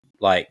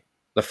like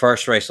the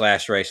first race,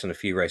 last race, and a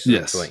few races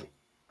in between.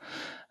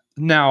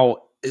 Now,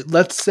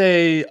 let's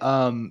say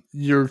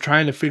you're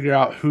trying to figure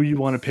out who you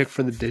want to pick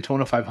for the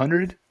Daytona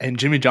 500, and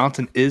Jimmy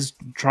Johnson is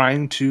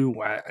trying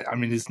to. I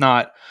mean, he's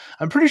not.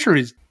 I'm pretty sure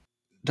he's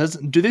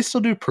doesn't. Do they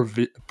still do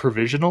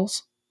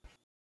provisionals?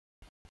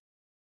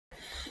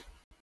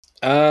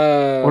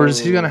 Or is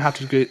he going to have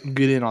to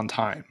get in on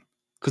time?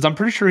 Because I'm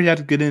pretty sure he had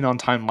to get in on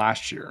time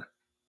last year.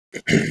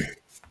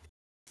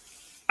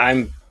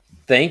 I'm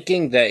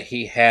thinking that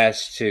he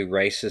has to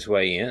race his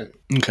way in.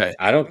 Okay.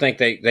 I don't think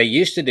they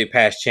used to do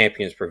past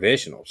champions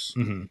provisionals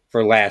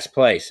for last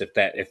place.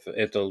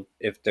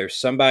 If there's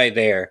somebody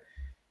there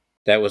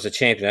that was a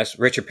champion, that's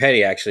Richard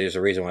Petty actually is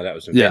the reason why that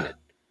was invented.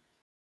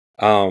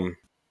 Yeah.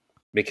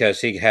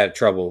 Because he had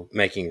trouble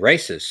making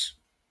races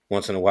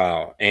once in a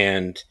while,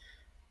 and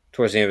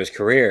towards the end of his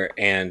career,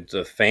 and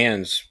the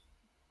fans,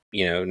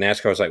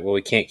 NASCAR was like, well,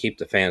 we can't keep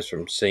the fans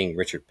from seeing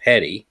Richard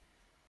Petty.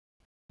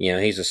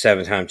 He's a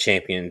 7-time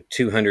champion,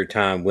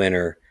 200-time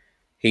winner.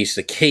 He's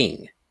the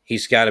king.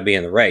 He's got to be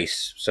in the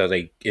race. So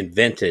they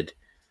invented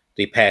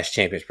the past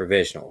champions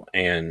provisional,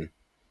 and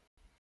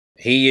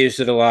he used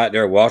it a lot.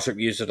 Derek Waltrip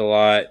used it a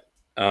lot.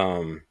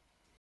 I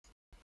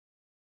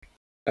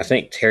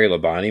think Terry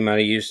Labonte might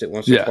have used it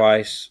once or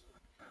twice.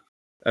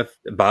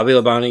 Bobby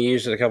Labonte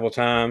used it a couple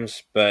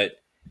times, but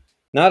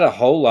not a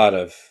whole lot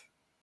of,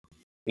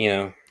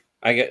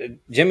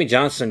 Jimmy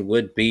Johnson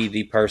would be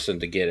the person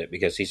to get it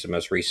because he's the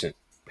most recent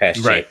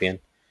past champion,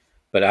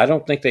 but I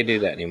don't think they do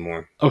that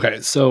anymore. Okay,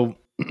 so,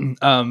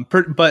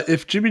 but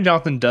if Jimmy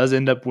Johnson does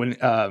end up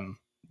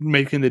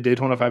making the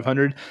Daytona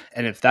 500,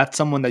 and if that's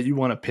someone that you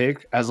want to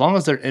pick, as long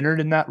as they're entered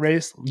in that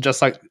race,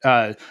 just like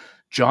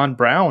John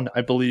Brown,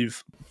 I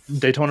believe,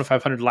 Daytona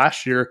 500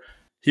 last year,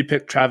 he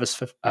picked Travis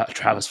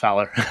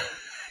Fowler.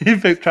 He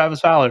picked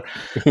Travis Fowler.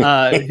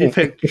 He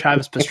picked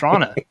Travis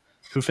Pastrana,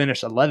 who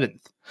finished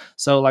 11th.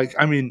 So,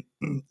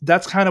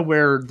 that's kind of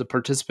where the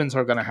participants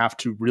are going to have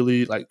to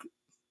really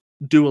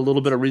do a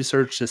little bit of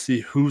research to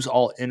see who's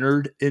all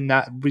entered in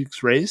that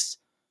week's race.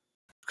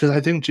 Because I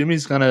think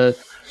Jimmy's going to.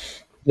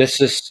 This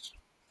is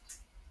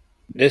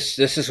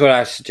what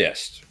I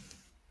suggest.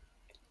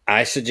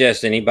 I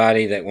suggest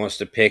anybody that wants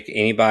to pick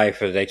anybody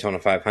for the Daytona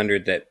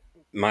 500 that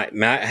might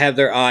have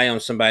their eye on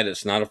somebody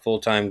that's not a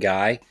full-time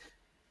guy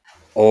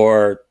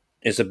or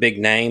is a big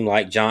name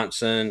like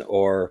Johnson,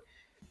 or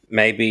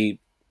maybe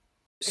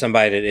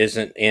somebody that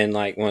isn't in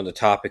one of the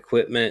top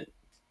equipment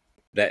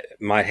that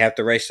might have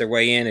to race their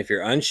way in. If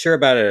you're unsure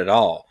about it at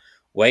all,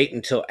 wait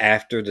until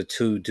after the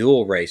 2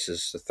 dual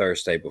races the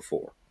Thursday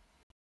before.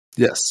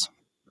 Yes.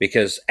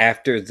 Because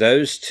after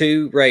those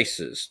 2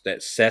 races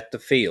that set the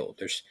field,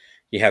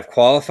 you have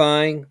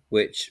qualifying,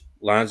 which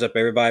lines up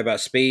everybody by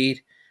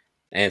speed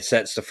and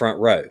sets the front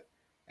row.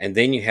 And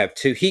then you have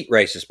 2 heat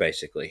races,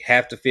 basically.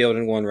 Half the field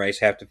in one race,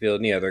 half the field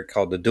in the other,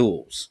 called the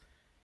duels.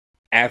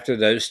 After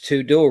those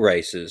 2 dual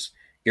races,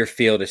 your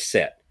field is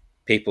set.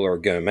 People are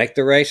going to make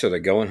the race or they're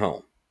going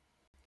home.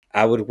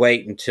 I would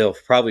wait until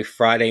probably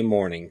Friday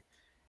morning,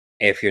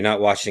 if you're not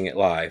watching it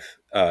live,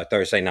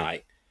 Thursday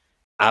night.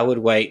 I would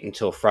wait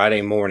until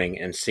Friday morning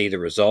and see the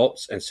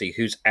results and see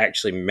who's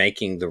actually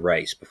making the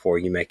race before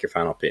you make your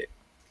final pick.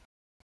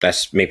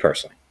 That's me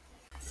personally.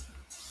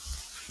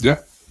 Yeah,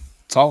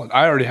 solid.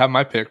 I already have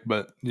my pick,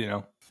 but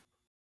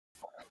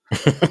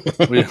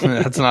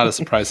that's not a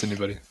surprise to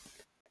anybody.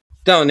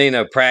 Don't need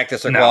no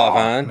practice or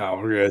qualifying. No,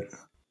 we're good.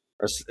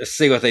 Or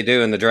see what they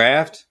do in the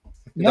draft.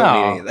 No. Don't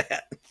need any of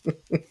that.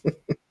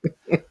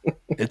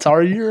 It's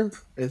our year.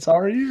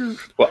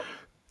 Well,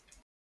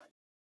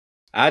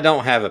 I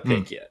don't have a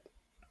pick yet.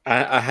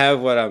 I have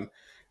what I'm.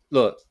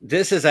 Look,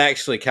 this is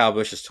actually Kyle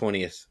Busch's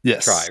 20th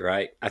try,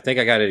 right? I think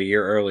I got it a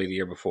year early the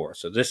year before.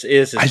 So this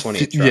is his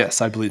 20th try.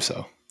 Yes, I believe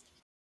so.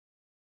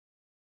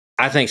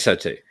 I think so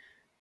too.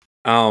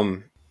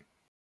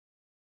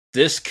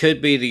 This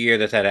could be the year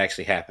that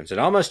actually happens. It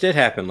almost did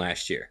happen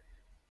last year.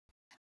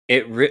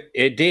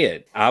 It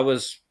did. I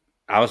was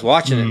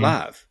watching it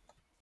live.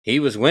 He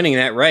was winning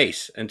that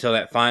race until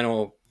that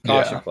final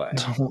caution flag.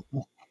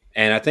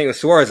 And I think it was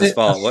Suarez's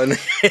fault, wasn't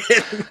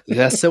it?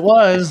 Yes, it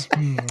was.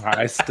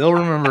 I still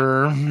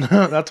remember.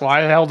 That's why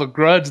I held a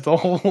grudge the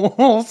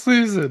whole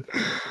season.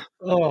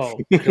 Oh,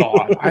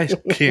 God. I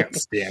can't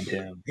stand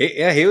him.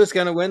 He was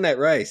going to win that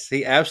race.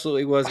 He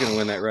absolutely was going to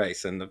win that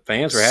race. And the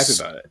fans were happy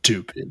about it.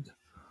 Stupid.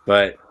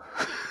 But,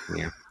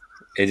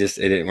 it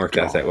didn't work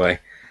out that way.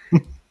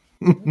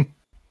 The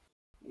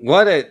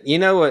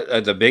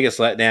biggest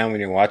letdown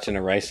when you're watching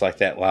a race like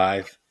that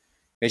live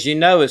is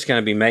it's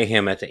going to be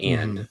mayhem at the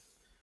end. Mm-hmm.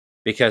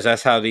 Because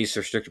that's how these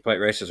restrictor plate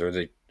races or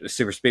the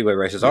super speedway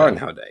races are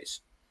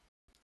nowadays.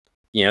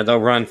 They'll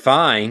run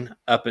fine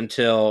up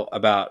until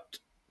about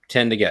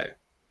 10 to go.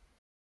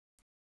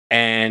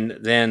 And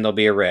then there'll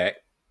be a wreck.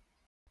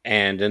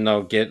 And then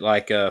they'll get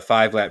a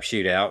 5-lap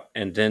shootout.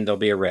 And then there'll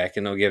be a wreck.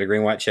 And they'll get a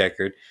green, white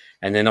checkered.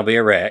 And then there'll be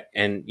a wreck.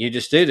 And you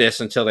just do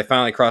this until they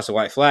finally cross the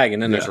white flag.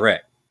 And then there's a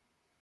wreck.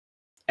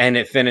 And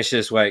it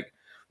finishes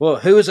well,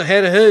 who is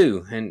ahead of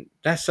who? And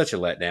that's such a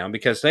letdown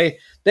because they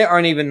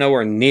aren't even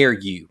nowhere near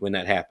you when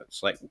that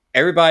happens.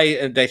 Everybody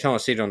at Daytona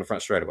seated on the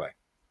front straightaway.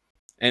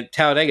 And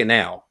Talladega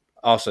now,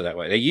 also that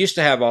way. They used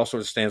to have all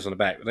sorts of stands on the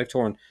back, but they've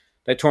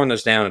torn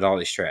those down at all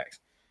these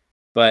tracks.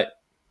 But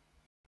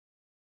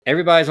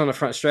everybody's on the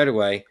front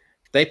straightaway.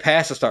 They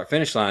pass the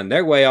start-finish line.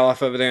 They're way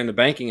off over there in the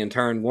banking in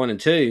turn 1 and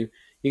 2.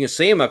 You can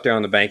see them up there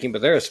on the banking,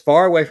 but they're as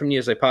far away from you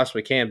as they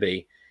possibly can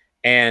be.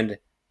 And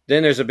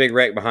then there's a big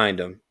wreck behind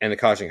them, and the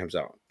caution comes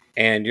on.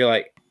 And you're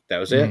like, that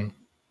was it?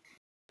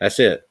 That's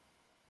it.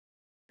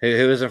 Who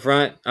is in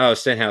front? Oh,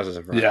 Stenhouse is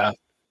in front. Yeah.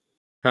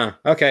 Huh.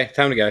 Okay,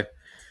 time to go.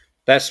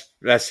 That's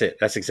it.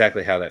 That's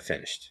exactly how that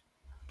finished.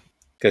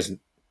 Because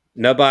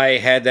nobody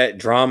had that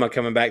drama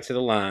coming back to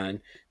the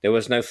line. There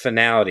was no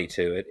finality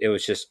to it. It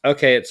was just,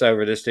 okay, it's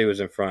over. This dude was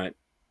in front.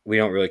 We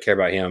don't really care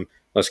about him.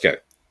 Let's go.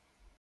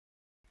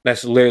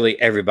 That's literally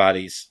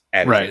everybody's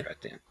attitude right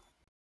then.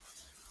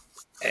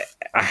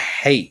 I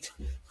hate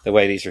the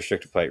way these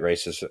restrictor plate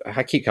races.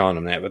 I keep calling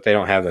them that, but they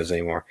don't have those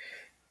anymore.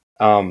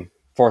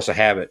 Force of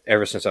habit.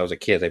 Ever since I was a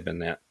kid, they've been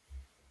that.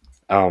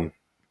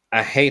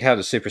 I hate how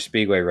the super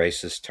speedway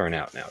races turn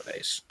out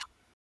nowadays,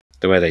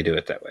 the way they do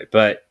it that way.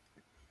 But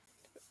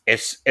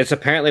it's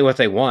apparently what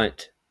they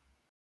want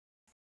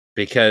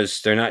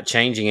because they're not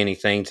changing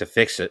anything to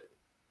fix it.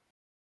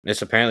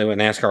 It's apparently what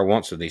NASCAR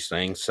wants with these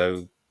things.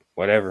 So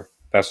whatever,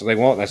 that's what they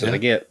want. That's what they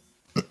get.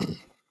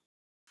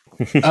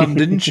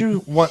 Didn't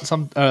you want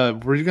some?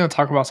 Were you going to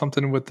talk about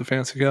something with the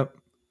Fantasy Cup?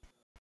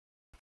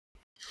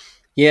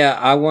 Yeah,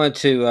 I want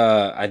to.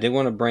 I did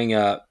want to bring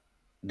up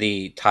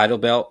the title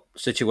belt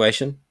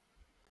situation.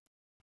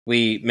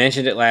 We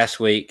mentioned it last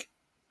week.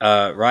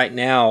 Right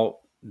now,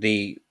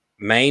 the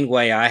main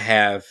way I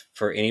have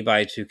for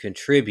anybody to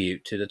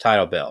contribute to the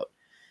title belt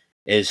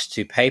is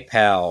to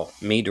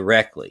PayPal me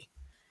directly.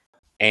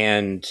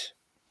 And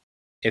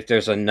if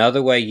there's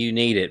another way you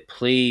need it,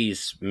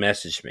 please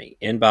message me,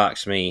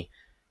 inbox me.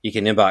 You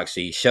can inbox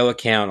the show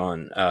account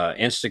on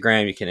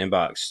Instagram. You can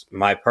inbox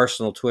my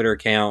personal Twitter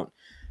account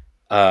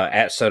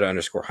at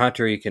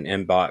soda_hunter. You can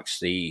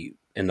inbox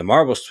in the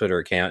Marbles Twitter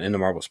account, in the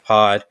Marbles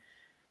Pod.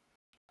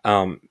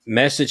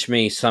 Message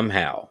me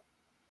somehow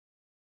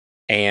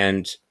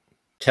and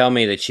tell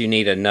me that you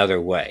need another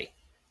way,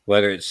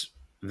 whether it's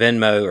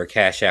Venmo or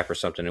Cash App or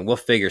something, and we'll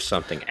figure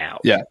something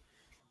out. Yeah.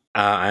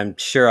 I'm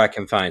sure I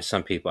can find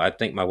some people. I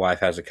think my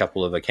wife has a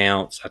couple of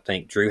accounts. I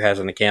think Drew has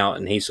an account,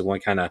 and he's the one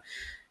kind of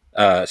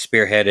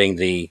spearheading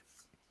the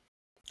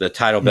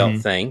title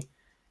belt thing.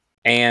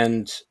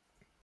 And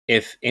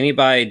if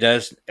anybody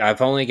does,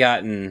 I've only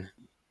gotten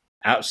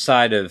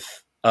outside of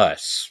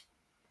us,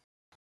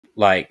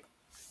 like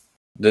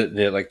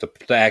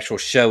the actual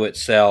show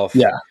itself,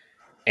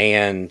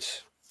 and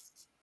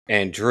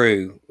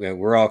Drew,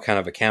 we're all kind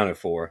of accounted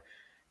for.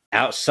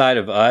 Outside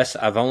of us,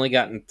 I've only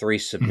gotten 3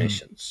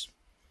 submissions.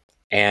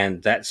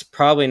 And that's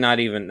probably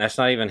not even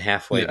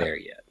halfway there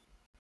yet.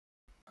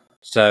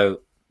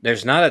 So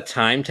there's not a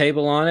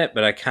timetable on it,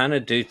 but I kind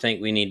of do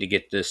think we need to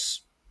get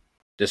this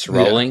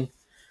rolling.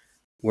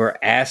 We're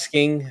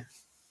asking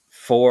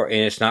for, and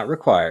it's not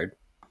required.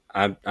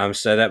 I've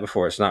said that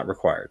before. It's not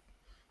required.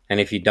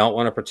 And if you don't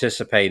want to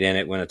participate in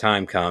it when the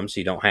time comes,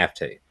 you don't have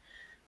to.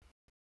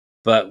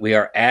 But we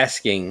are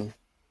asking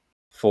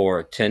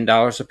for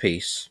 $10 a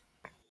piece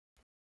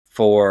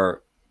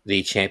for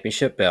the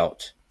championship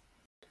belt.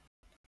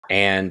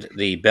 And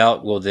the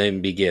belt will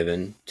then be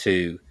given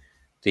to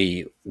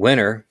the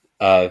winner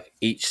of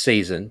each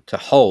season to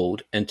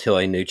hold until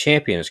a new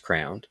champion is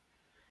crowned.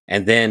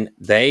 And then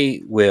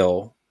they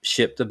will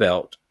ship the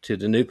belt to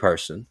the new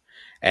person,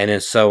 and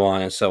then so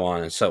on and so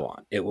on and so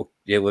on. It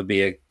would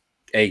be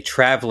a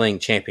traveling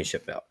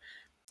championship belt.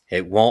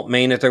 It won't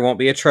mean that there won't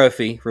be a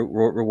trophy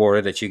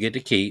rewarded that you get to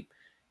keep.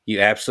 You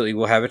absolutely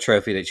will have a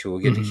trophy that you will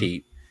get to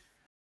keep.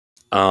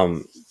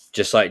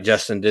 Just like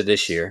Justin did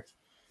this year.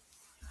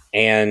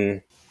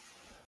 And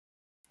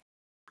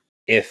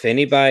if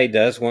anybody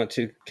does want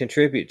to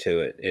contribute to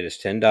it, it is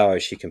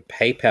 $10. You can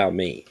PayPal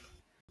me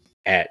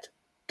at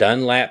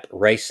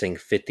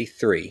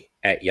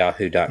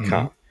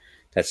dunlapracing53@yahoo.com.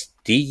 That's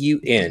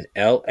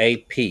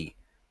DUNLAP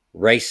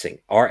Racing,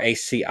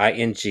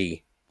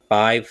 RACING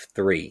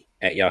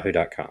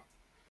 53@yahoo.com.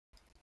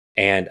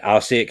 And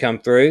I'll see it come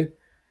through.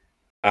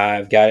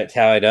 I've got it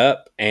tallied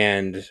up.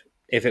 And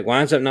if it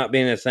winds up not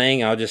being a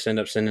thing, I'll just end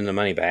up sending the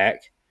money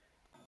back.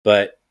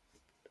 But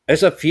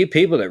there's a few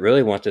people that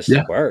really want this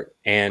to work,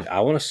 and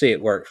I want to see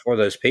it work for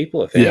those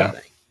people, if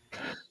anything.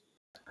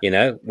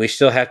 We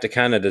still have to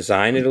kind of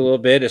design it a little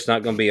bit. It's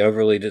not going to be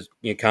overly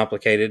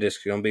complicated. It's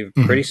going to be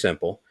pretty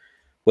simple,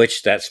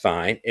 which that's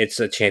fine. It's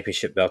a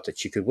championship belt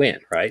that you could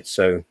win, right?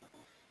 So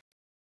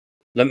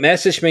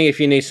message me if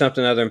you need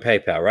something other than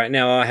PayPal. Right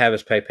now, all I have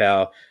is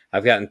PayPal.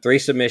 I've gotten 3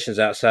 submissions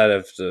outside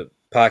of the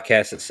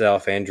podcast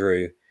itself,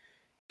 Andrew,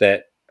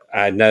 that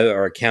I know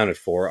are accounted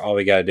for. All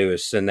we got to do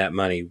is send that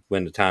money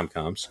when the time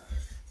comes.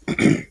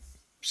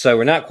 So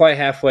we're not quite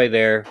halfway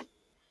there.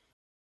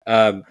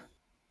 Like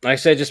I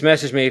said, just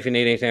message me if you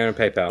need anything on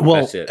PayPal.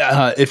 Well, that's it.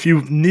 If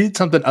you need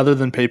something other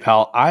than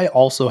PayPal, I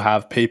also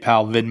have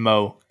PayPal,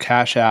 Venmo,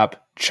 Cash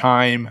App,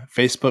 Chime,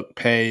 Facebook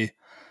Pay,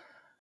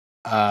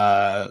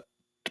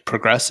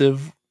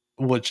 Progressive,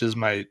 which is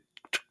my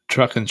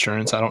truck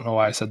insurance. I don't know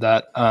why I said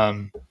that.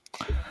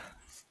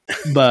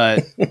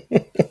 But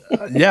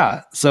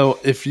yeah, so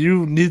if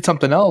you need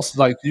something else,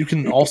 like you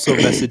can also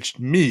message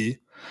me.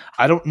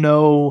 I don't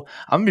know.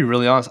 I'm gonna be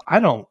really honest.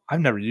 I've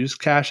never used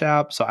Cash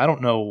App, so I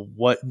don't know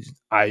what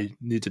I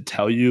need to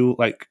tell you.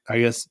 Like, I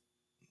guess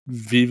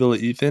Viva la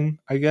Ethan,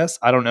 I guess.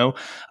 I don't know.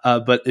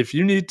 But if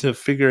you need to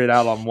figure it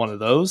out on one of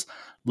those,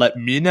 let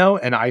me know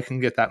and I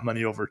can get that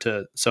money over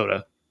to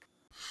Soda.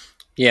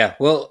 Yeah,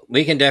 well,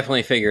 we can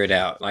definitely figure it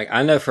out. Like,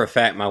 I know for a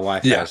fact my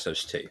wife has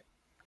those too.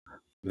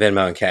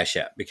 Venmo and Cash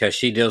App, because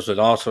she deals with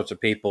all sorts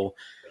of people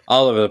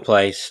all over the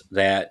place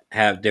that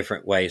have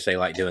different ways they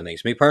like doing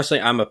things. Me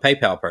personally, I'm a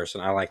PayPal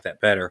person. I like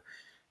that better,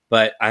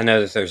 but I know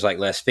that there's like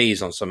less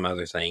fees on some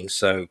other things.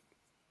 So,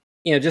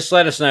 just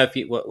let us know if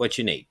what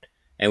you need,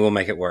 and we'll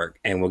make it work,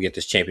 and we'll get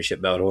this championship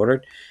belt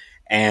ordered,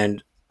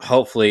 and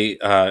hopefully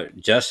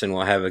Justin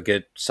will have a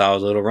good,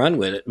 solid little run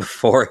with it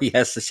before he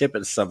has to ship it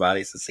to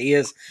somebody, since he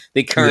is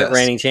the current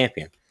reigning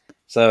champion.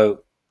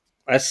 So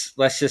let's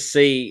just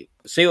see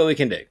what we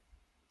can do.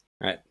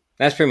 All right,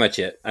 that's pretty much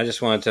it. I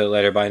just wanted to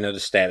let everybody know the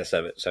status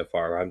of it so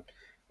far.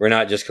 We're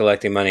not just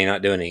collecting money,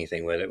 not doing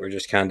anything with it. We're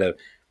just kind of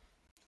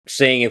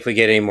seeing if we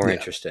get any more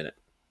interest in it.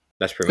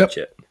 That's pretty much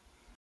it.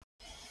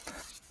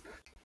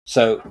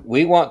 So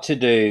we want to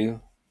do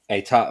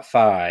a top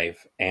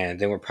 5, and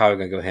then we're probably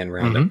going to go ahead and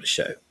round up the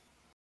show. All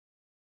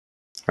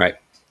right.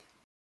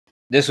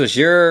 This was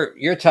your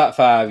top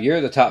 5. You're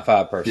the top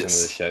 5 person of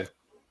the show.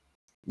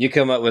 You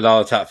come up with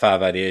all the top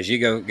 5 ideas. You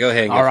go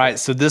ahead and go. All right.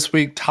 So this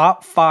week,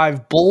 top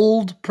 5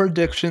 bold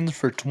predictions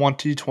for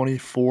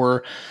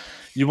 2024.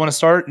 You want to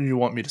start, or you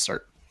want me to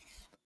start?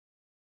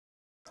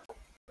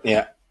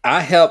 Yeah.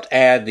 I helped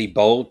add the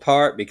bold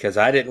part because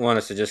I didn't want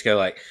us to just go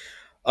like,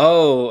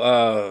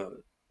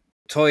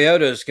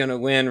 Toyota's going to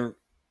win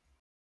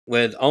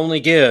with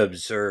only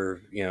Gibbs,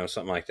 or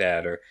something like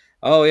that, or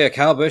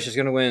Kyle Busch is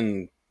going to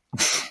win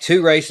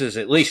 2 races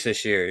at least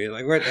this year. You're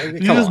like,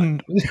 come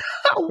on.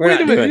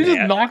 Wait a minute, you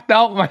just knocked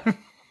out my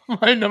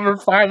number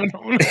 5 and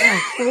number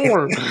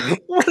 4.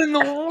 What in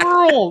the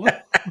world?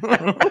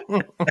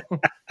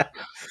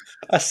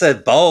 I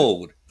said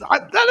bold.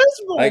 That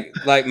is bold.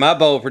 Like my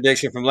bold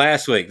prediction from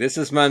last week. This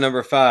is my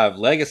number 5.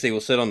 Legacy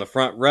will sit on the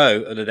front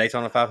row of the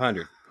Daytona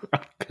 500.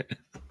 Okay.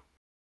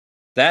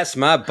 That's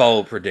my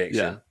bold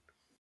prediction.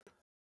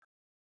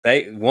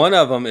 Yeah. One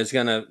of them is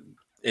gonna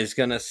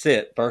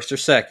sit first or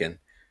second.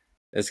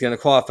 It's gonna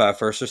qualify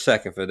first or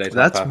second for the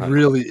Daytona 500. That's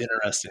really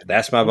interesting.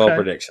 That's my bold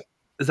prediction.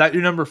 Is that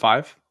your number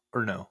 5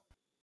 or no?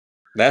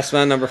 That's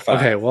my number 5.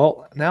 Okay,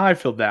 well now I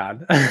feel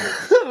bad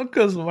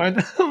because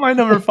my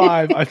number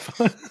 5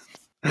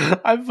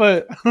 I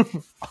put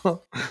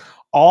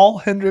all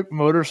Hendrick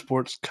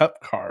Motorsports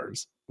Cup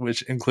cars,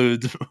 which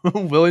includes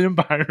William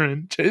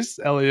Byron, Chase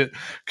Elliott,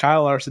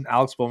 Kyle Larson,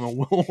 Alex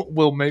Bowman,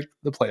 will make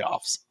the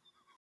playoffs.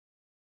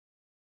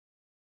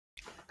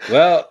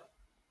 Well,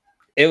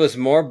 it was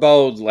more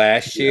bold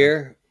last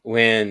year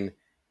when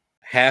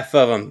half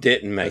of them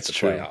didn't make the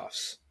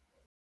playoffs.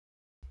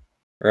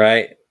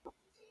 Right?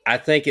 I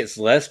think it's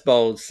less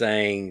bold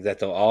saying that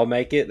they'll all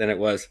make it than it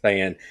was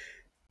saying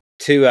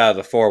 2 out of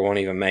the 4 won't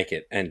even make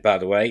it. And by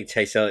the way,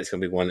 Chase Elliott's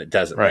going to be one that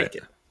doesn't make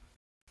it.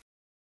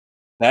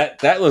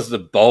 That was the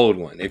bold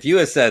one. If you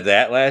had said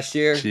that last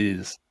year,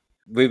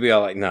 we'd be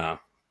all like, "No,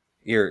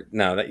 you're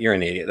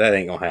an idiot. That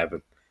ain't gonna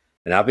happen."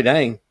 And I'll be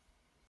dang.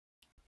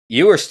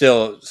 You were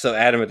still so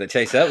adamant that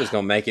Chase Elliott was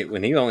going to make it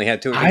when he only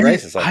had 2 or 3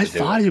 races left. I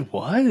thought he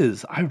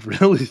was. I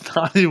really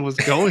thought he was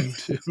going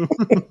to.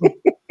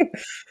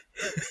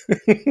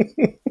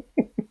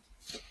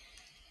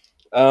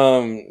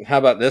 How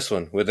about this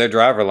one with their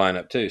driver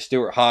lineup too?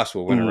 Stuart Haas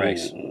will win a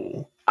race.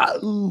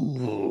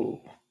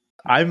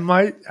 I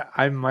might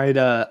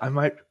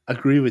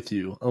agree with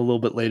you a little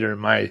bit later in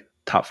my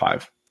top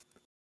 5.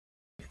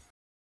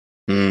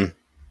 You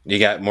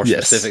got more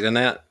specific than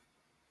that?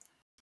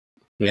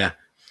 Yeah.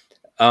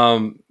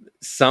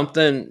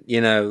 Something,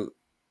 1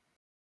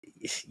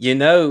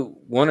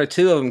 or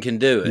 2 of them can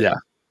do it. Yeah.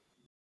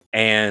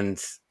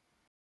 And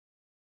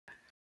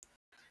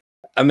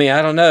I mean,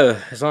 I don't know.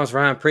 As long as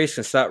Ryan Preece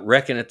can stop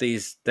wrecking at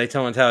these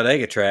Daytona and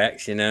Talladega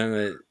tracks,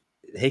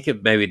 he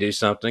could maybe do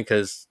something,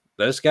 because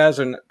those guys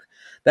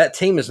that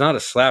team is not a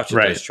slouch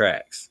at those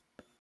tracks.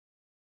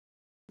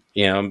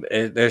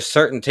 There's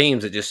certain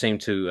teams that just seem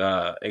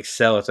to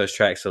excel at those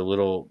tracks a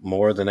little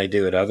more than they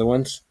do at other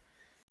ones.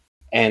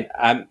 And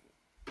I'm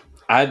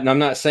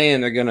not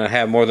saying they're going to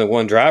have more than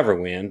 1 driver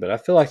win, but I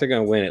feel like they're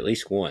going to win at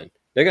least 1.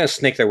 They're going to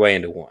sneak their way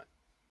into 1.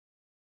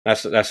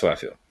 That's what I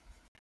feel.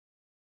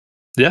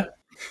 Yeah.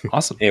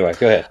 Awesome. Anyway,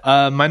 go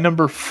ahead. My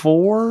number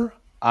 4,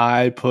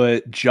 I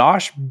put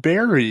Josh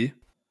Berry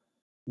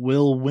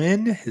will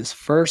win his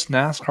first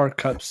NASCAR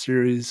Cup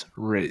Series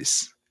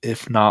race,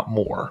 if not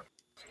more.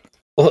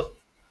 Well,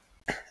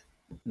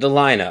 the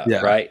lineup,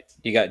 right?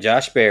 You got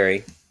Josh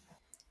Berry.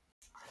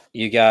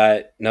 You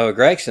got Noah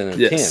Gragson in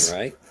 10,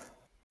 right?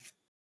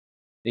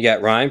 You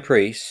got Ryan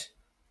Preece.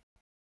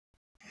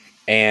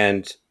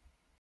 And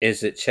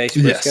is it Chase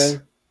Briscoe? Yes.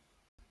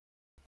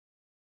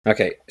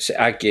 Okay, so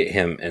I get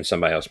him and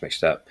somebody else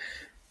mixed up.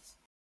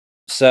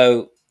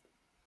 So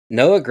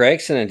Noah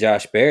Gragson and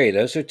Josh Berry,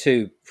 those are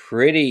 2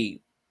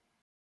 pretty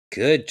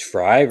good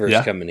drivers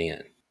coming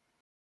in.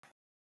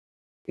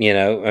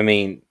 I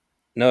mean,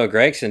 Noah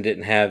Gragson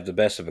didn't have the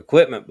best of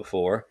equipment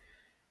before.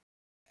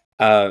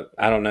 I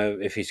don't know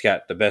if he's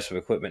got the best of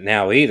equipment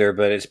now either,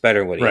 but it's better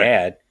than what he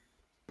had.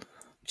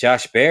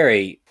 Josh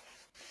Berry,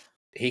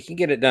 he can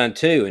get it done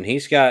too, and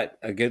he's got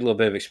a good little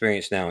bit of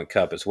experience now in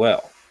Cup as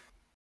well,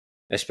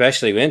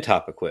 especially in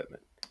top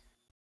equipment.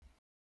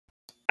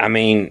 I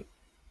mean,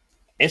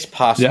 it's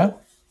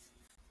possible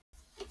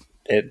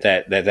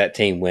that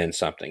team wins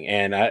something.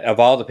 And of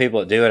all the people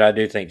that do it, I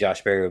do think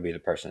Josh Berry would be the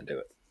person to do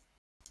it.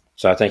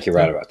 So I think you're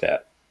right about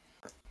that.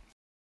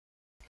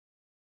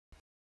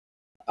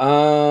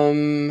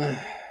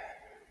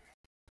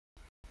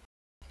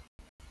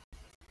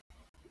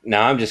 No,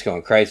 I'm just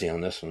going crazy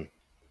on this one.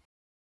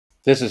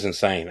 This is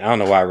insane. I don't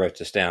know why I wrote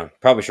this down.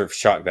 Probably for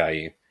shock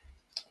value.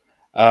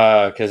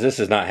 Because this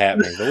is not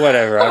happening. But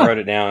whatever. I wrote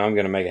it down. I'm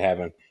going to make it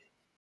happen.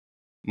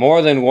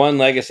 More than one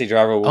legacy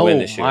driver will win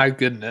this year. Oh, my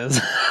goodness.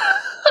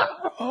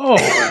 Oh,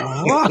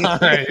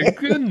 my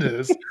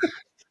goodness.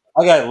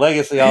 I got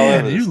legacy all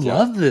over this. You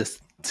love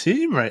this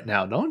team right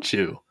now, don't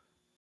you?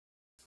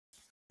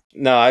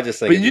 No, I just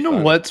think. But you know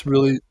funny. What's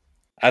really?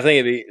 I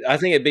think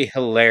it'd be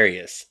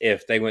hilarious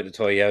if they went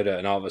to Toyota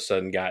and all of a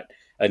sudden got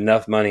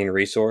enough money and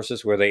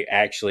resources where they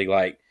actually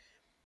what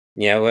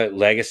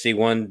Legacy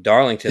won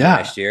Darlington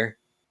last year.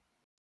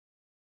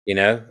 You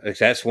know,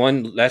 that's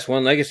one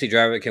legacy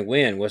driver that can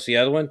win. What's the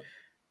other one?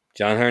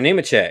 John Hunter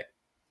Nemechek.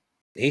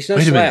 He's no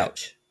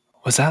slouch.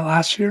 Was that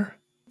last year?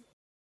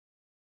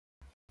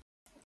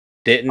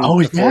 Didn't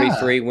the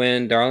 43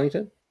 win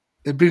Darlington?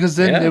 Because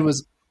then it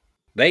was.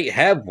 They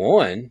have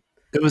won.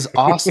 It was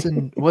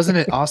Austin. Wasn't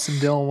it Austin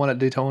Dillon won at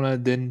Daytona?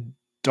 Then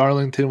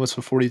Darlington was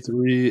for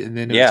 43, and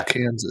then it was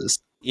Kansas.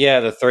 Yeah,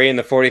 the 3 and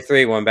the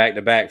 43 won back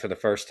to back for the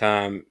first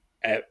time.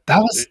 That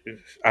was.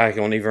 I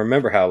don't even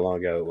remember how long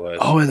ago it was.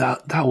 Oh,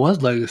 that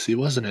was Legacy,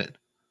 wasn't it?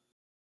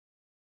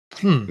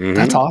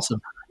 That's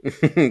awesome.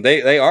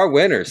 they are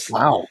winners.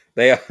 Wow.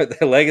 They are.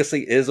 The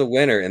Legacy is a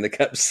winner in the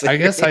Cup Series. I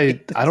guess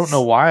I don't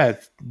know why I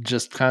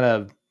just kind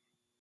of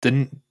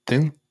didn't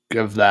think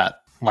of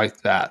that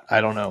like that.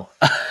 I don't know.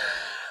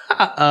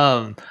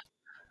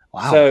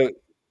 Wow.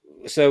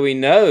 So we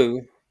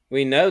know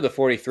the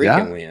 43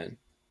 can win.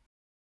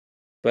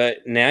 But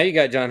now you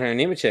got John Hunter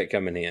Nemechek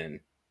coming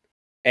in.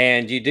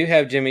 And you do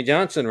have Jimmy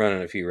Johnson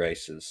running a few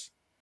races.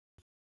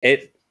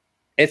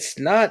 It's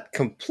not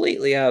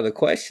completely out of the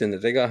question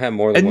that they're going to have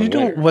more than one winner.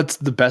 And you know what's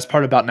the best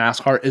part about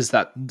NASCAR is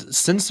that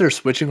since they're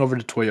switching over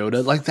to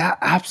Toyota, like that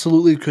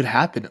absolutely could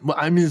happen.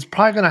 I mean, it's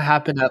probably going to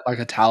happen at like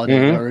a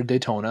Talladega or a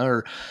Daytona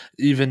or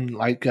even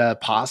like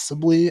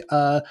possibly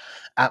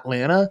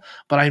Atlanta.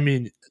 But I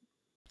mean,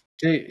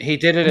 he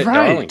did it at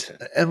Darlington.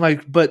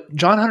 And but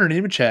John Hunter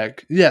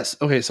Nemechek, yes.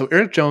 Okay, so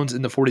Eric Jones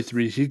in the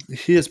 43,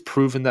 he has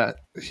proven that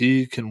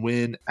he can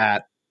win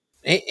at.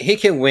 He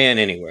can win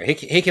anywhere.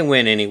 He can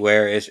win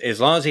anywhere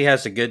as long as he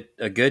has a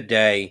good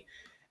day,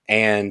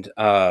 and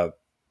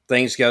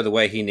things go the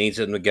way he needs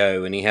them to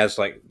go, and he has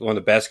like one of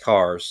the best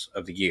cars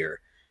of the year.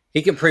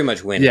 He can pretty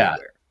much win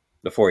anywhere.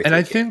 And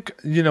I think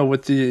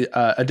with the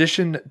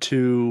addition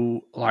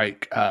to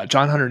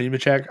John Hunter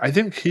Nemechek, I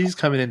think he's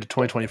coming into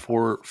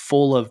 2024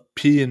 full of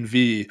P and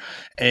V,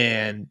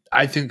 and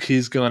I think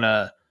he's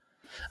gonna.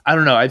 I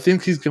don't know. I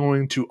think he's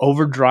going to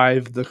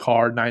overdrive the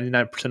car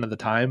 99% of the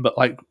time. But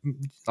like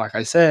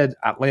I said,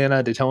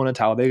 Atlanta, Daytona,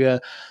 Talladega,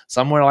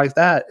 somewhere like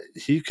that,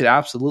 he could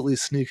absolutely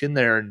sneak in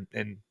there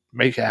and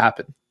make it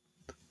happen.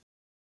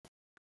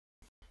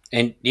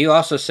 And you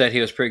also said he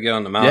was pretty good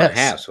on the mile and a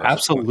half.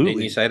 Absolutely.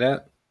 Didn't you say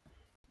that?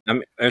 I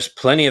mean, there's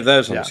plenty of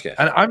those on the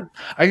schedule. And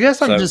I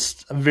guess I'm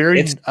just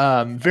very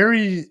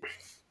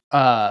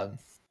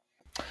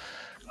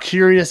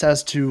curious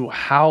as to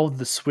how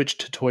the switch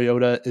to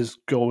Toyota is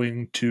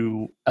going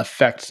to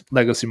affect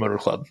Legacy Motor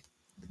Club.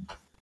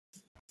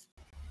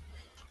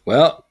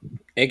 Well,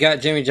 it got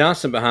Jimmy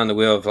Johnson behind the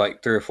wheel of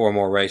like 3 or 4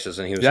 more races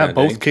than he was.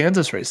 Both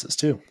Kansas races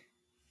too.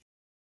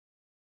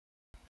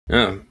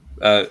 No,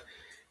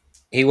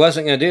 he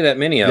wasn't going to do that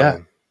many of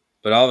them.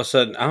 But all of a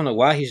sudden, I don't know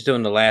why he's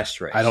doing the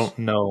last race. I don't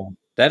know.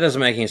 That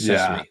doesn't make any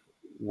sense to me.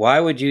 Why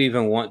would you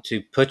even want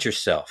to put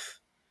yourself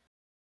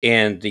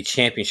in the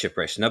championship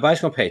race?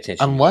 Nobody's going to pay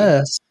attention.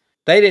 Unless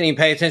they didn't even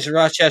pay attention to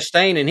Ross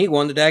Chastain, and he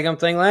won the daggum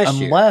thing last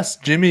year. Unless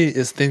Jimmy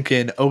is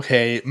thinking,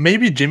 okay,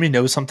 maybe Jimmy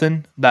knows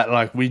something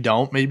that we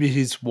don't. Maybe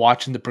he's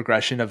watching the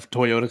progression of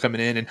Toyota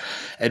coming in,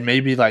 and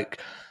maybe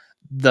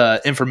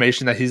the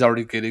information that he's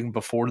already getting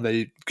before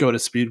they go to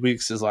Speed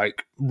Weeks is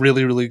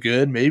really, really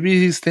good. Maybe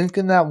he's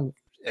thinking that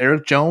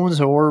Eric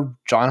Jones or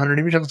John Hunter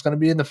Nemechek is going to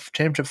be in the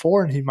Championship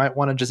 4, and he might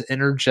want to just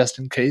enter just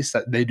in case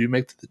that they do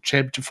make the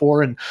Championship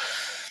 4 and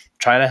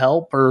try to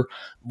help or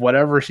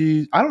whatever.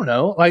 I don't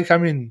know.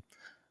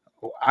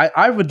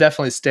 I would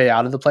definitely stay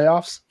out of the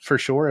playoffs for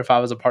sure if I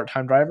was a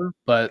part-time driver,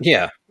 but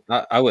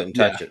I wouldn't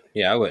touch it.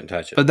 Yeah, I wouldn't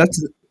touch it. But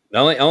that's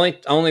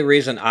the only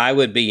reason I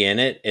would be in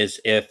it is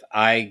if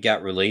I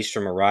got released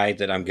from a ride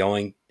that I'm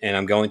going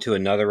to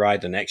another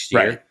ride the next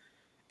year. Right.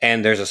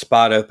 And there's a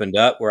spot opened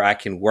up where I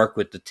can work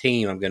with the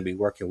team I'm going to be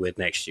working with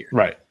next year.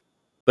 Right.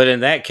 But in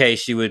that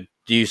case, you would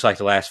use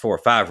the last 4 or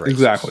 5 races.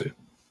 Exactly.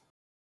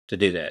 To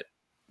do that.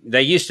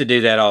 They used to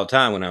do that all the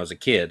time when I was a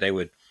kid. They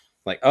would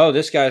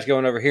this guy's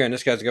going over here and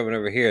this guy's going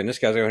over here and this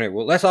guy's going here.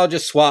 Well, let's all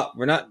just swap.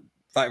 We're not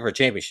fighting for a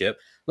championship.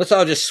 Let's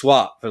all just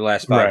swap for the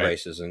last 5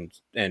 races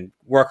and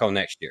work on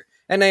next year.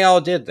 And they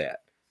all did that.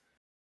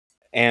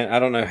 And I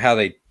don't know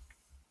how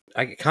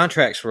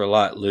contracts were a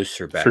lot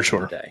looser back in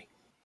the day.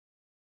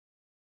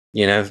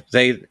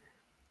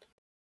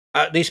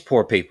 These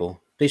poor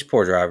people, these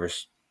poor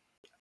drivers,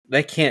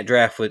 they can't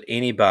draft with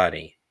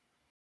anybody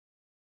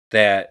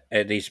that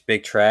at these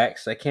big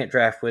tracks. They can't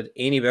draft with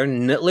anybody.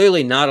 They're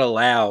literally not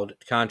allowed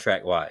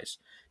contract-wise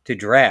to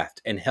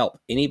draft and help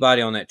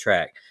anybody on that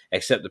track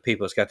except the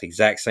people that's got the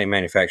exact same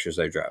manufacturers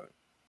they're driving.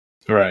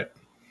 Right.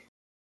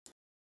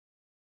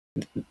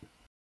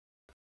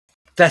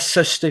 That's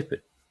so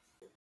stupid.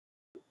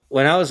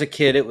 When I was a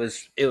kid, it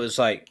was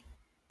like,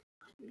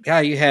 God,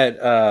 you had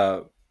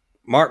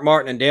Mark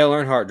Martin and Dale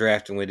Earnhardt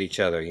drafting with each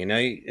other,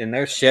 and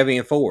they're Chevy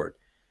and Ford.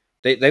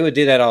 They would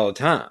do that all the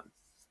time.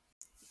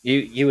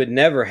 You would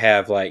never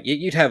have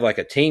you'd have like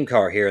a team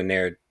car here and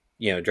there,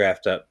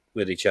 draft up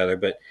with each other,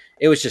 but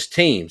it was just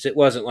teams. It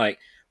wasn't like,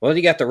 well,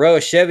 you got the row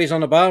of Chevys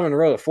on the bottom and the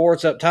row of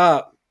Fords up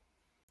top,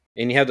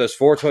 and you have those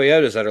 4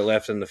 Toyotas that are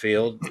left in the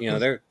field.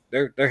 They're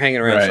hanging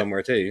around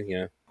somewhere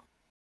too.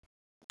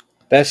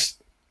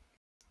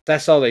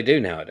 That's all they do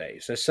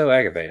nowadays. That's so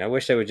aggravating. I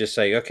wish they would just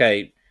say,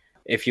 okay,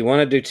 if you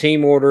want to do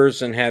team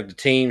orders and have the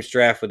teams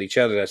draft with each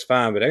other, that's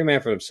fine. But every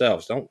man for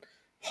themselves. Don't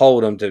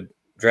hold them to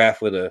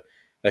draft with a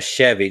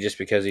Chevy just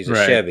because he's a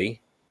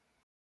Chevy.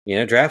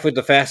 Draft with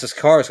the fastest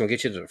car is going to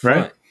get you to the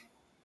front.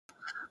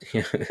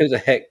 Right. Who the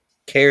heck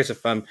cares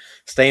if I'm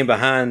staying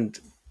behind,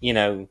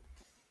 the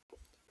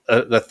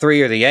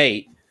 3 or the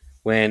 8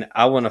 when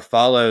I want to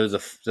follow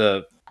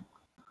the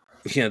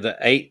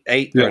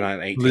 8 or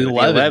not 8, the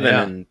 11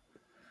 and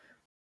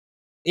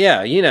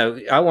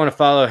I want to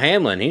follow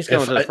Hamlin. He's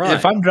going to the front.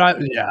 If I'm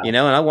driving, and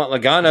I want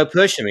Logano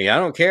pushing me. I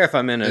don't care if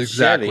I'm in a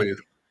Chevy.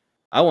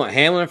 I want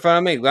Hamlin in front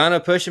of me,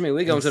 Logano pushing me.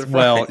 We go to the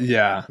front. Well,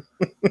 yeah,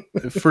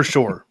 for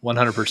sure,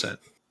 100%.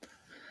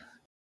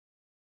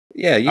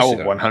 Yeah, you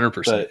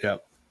 100%. Yeah.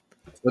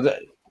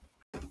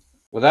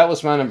 Well, that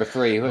was my number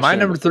 3. My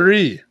number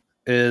 3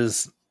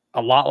 is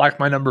a lot like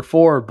my number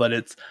 4, but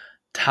it's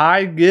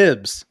Ty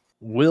Gibbs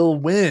will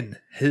win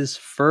his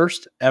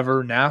first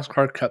ever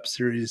NASCAR Cup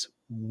Series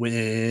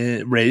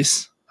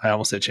race. I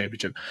almost said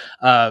championship.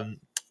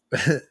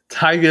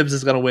 Ty Gibbs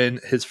is going to win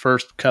his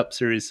first Cup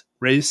Series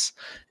race,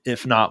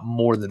 if not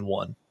more than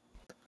one.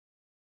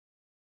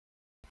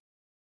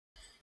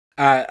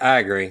 I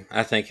agree.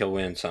 I think he'll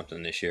win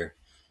something this year.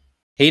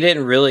 He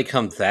didn't really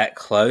come that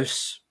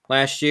close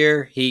last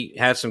year. He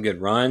had some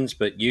good runs,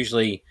 but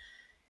usually,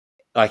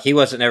 he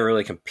wasn't ever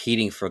really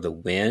competing for the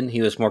win.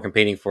 He was more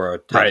competing for a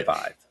top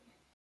 5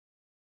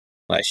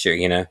 last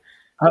year,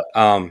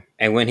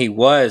 and when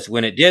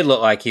it did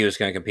look like he was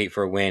going to compete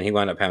for a win, he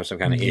wound up having some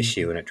kind of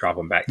issue and it dropped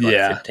him back to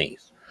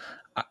 15th.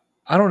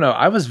 I don't know.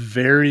 I was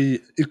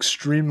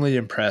extremely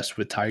impressed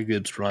with Ty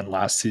Gibbs' run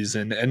last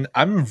season, and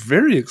I'm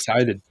very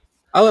excited.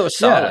 Oh, it was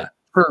solid.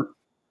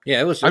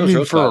 It was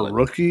for solid. A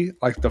rookie,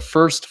 like the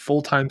first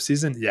full-time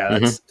season. Yeah,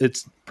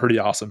 it's pretty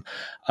awesome.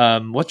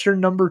 What's your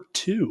number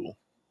 2?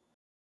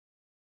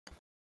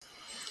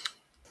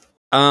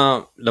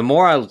 The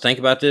more I think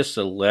about this,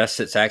 the less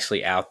it's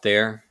actually out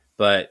there,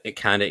 but it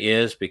kind of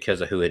is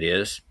because of who it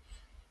is.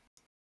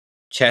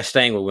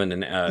 Chastain will win the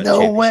championship.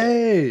 No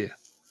way.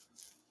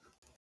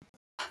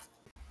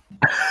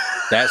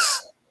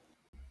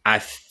 I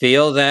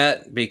feel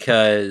that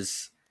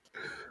because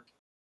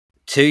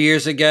 2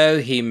 years ago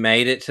he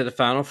made it to the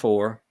Final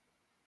Four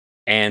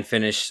and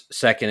finished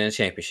second in the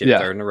championship,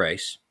 third in the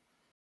race.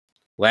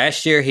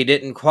 Last year he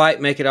didn't quite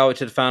make it all the way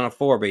to the Final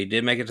Four, but he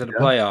did make it to the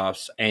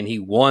playoffs and he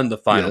won the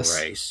final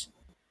race.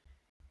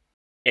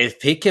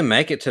 If he can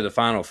make it to the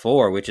Final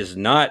Four, which is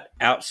not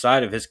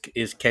outside of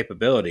his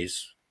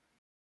capabilities,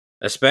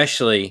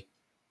 especially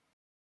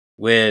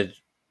with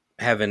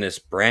having this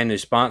brand new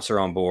sponsor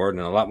on board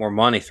and a lot more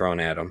money thrown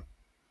at him.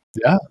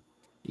 Yeah.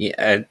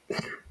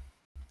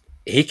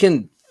 He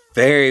can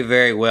very,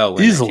 very well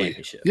win the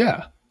championship.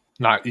 Yeah.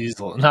 Not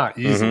easily, but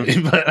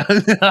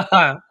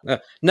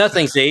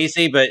nothing's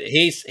easy, but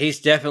he's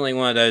definitely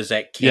one of those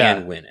that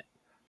can win it.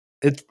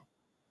 It's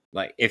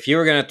like if you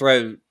were going to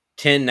throw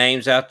 10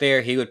 names out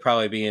there, he would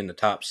probably be in the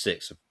top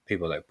 6 of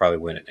people that probably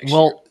win it next year.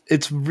 Well,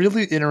 it's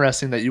really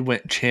interesting that you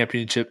went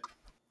championship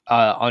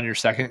on your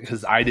second,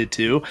 because I did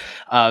too.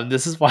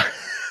 This is why.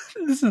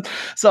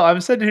 So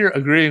I'm sitting here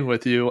agreeing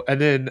with you,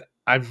 and then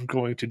I'm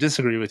going to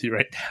disagree with you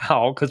right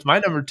now because my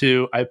number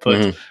 2, I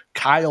put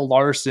Kyle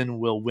Larson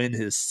will win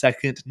his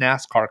second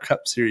NASCAR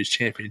Cup Series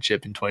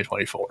championship in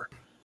 2024.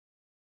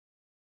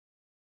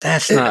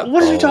 That's not.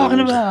 What are you talking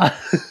about?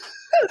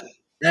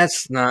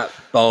 That's not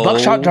bold.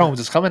 Buckshot Jones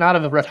is coming out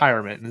of a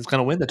retirement and is going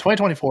to win the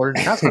 2024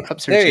 NASCAR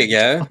Cup Series.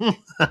 There you go.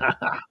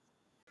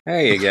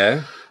 There you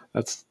go.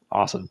 That's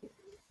awesome.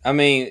 I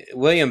mean,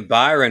 William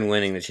Byron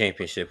winning the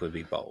championship would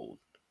be bold,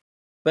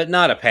 but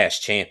not a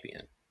past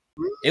champion.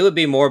 It would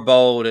be more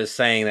bold as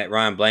saying that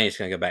Ryan Blaney's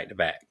going to go back to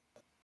back,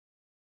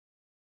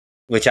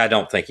 which I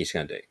don't think he's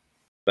going to do.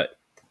 But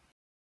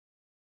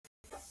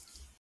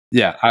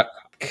yeah, I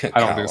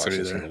don't think so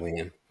either.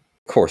 Win.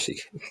 Of course he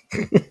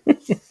can.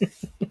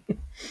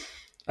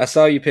 I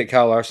saw you pick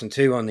Kyle Larson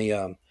too on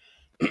the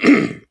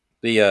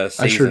season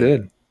I sure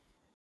did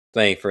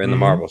thing for In the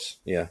Marbles.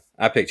 Yeah,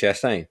 I picked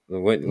Chastain.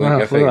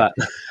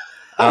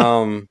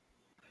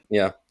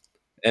 Yeah,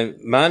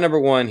 and my number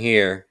 1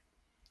 here.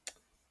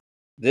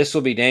 This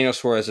will be Daniel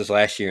Suarez's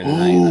last year in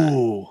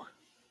the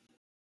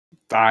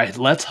 99.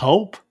 Let's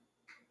hope.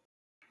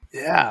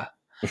 Yeah.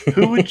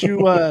 Who would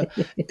you,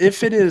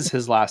 if it is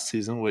his last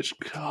season, which,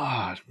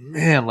 God,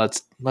 man,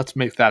 let's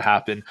make that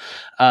happen.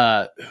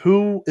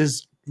 Who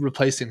is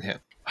replacing him,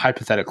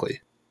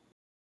 hypothetically?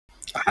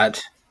 I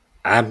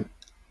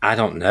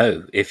don't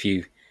know. If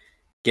you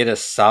get a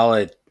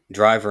solid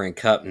driver in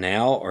Cup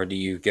now, or do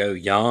you go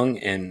young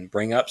and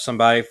bring up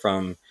somebody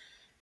from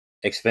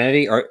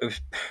Xfinity? Or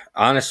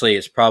honestly,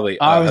 it's probably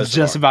I was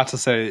just about to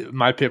say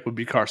my pick would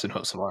be Carson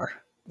Hocevar.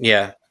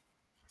 Yeah,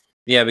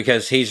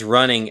 because he's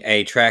running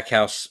a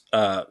Trackhouse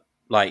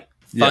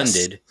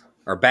funded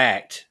or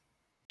backed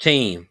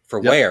team for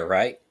Ware,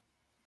 right?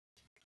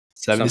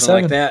 77.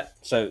 Something like that.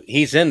 So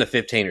he's in the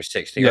 15 or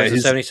 16. Yeah,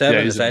 he's 77.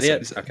 Yeah, is that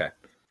it? Okay.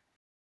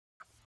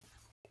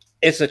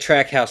 It's a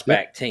Trackhouse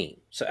back team.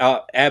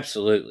 So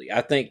absolutely. I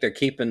think they're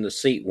keeping the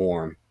seat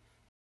warm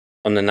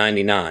on the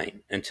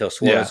 99 until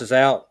Suarez is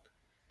out.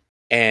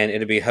 And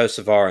it'll be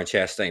Hocevar and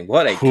Chastain.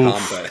 What a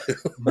combo.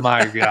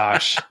 My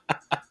gosh.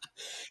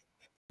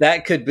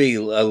 That could be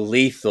a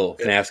lethal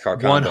NASCAR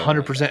combo.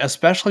 100%,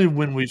 especially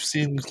when we've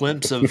seen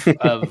glimpses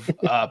of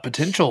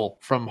potential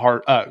from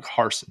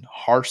Carson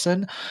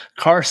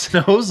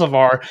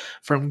Hocevar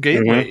from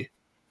Gateway. Mm-hmm.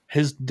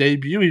 His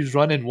debut, he was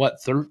running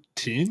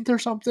 13th or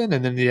something,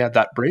 and then he had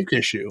that brake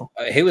issue.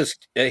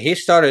 He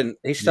started in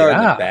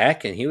the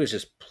back, and he was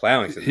just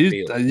plowing through the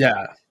field.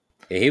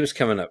 He was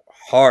coming up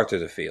hard through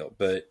the field,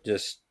 but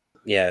just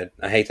I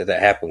hate that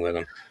happened with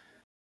him.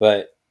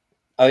 But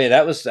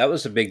that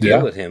was a big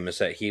deal with him, is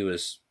that he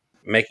was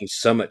making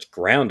so much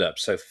ground up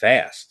so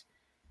fast,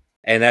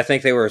 and I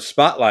think they were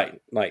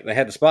they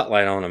had the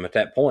spotlight on him at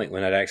that point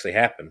when that actually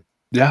happened.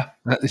 Yeah.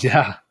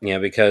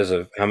 Because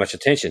of how much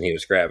attention he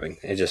was grabbing.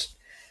 I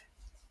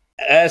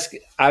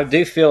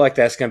do feel like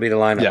that's going to be the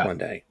lineup one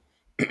day.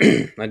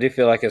 I do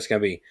feel like it's going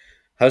to be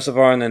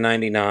Hocevar in the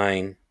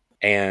 99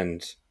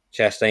 and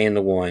Chastain in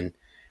the 1.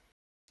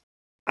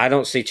 I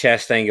don't see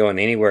Chastain going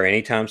anywhere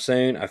anytime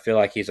soon. I feel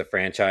like he's a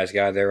franchise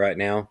guy there right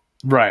now.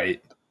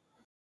 Right.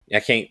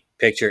 I can't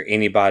picture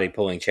anybody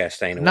pulling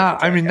Chastain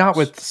away. Not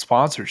with the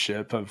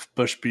sponsorship of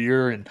Busch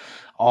Beer and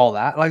all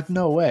that. Like,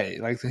 no way.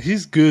 Like,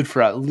 he's good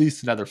for at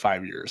least another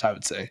 5 years, I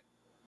would say.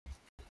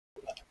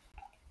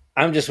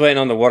 I'm just waiting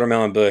on the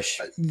watermelon bush.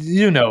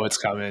 You know it's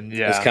coming.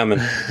 Yeah, it's coming.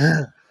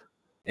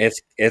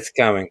 it's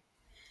coming.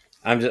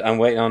 I'm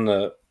waiting on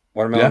the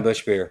watermelon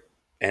Busch Beer,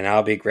 and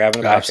I'll be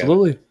grabbing a pack.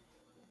 Absolutely.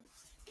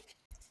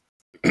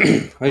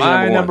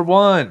 My number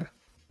one,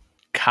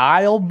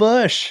 Kyle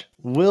Busch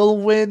will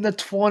win the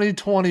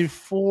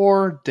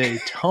 2024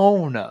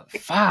 Daytona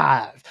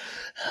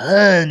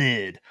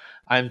 500.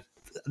 I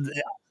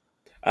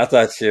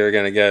thought you were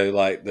going to go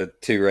like the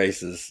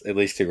at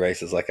least two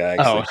races like I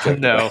actually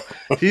no.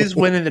 He's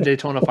winning the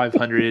Daytona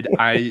 500.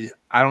 I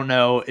don't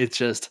know. It's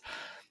just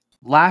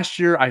last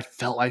year I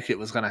felt like it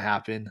was going to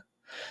happen.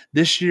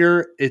 This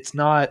year it's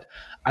not.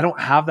 I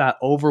don't have that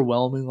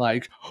overwhelming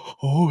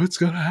it's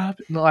going to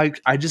happen. Like,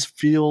 I just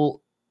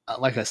feel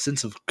like a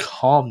sense of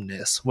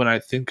calmness when I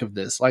think of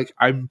this. Like,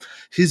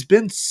 he's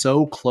been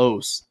so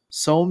close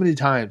so many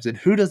times. And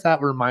who does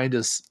that remind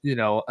us,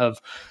 of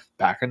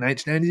back in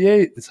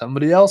 1998,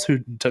 somebody else who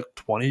took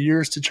 20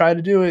 years to try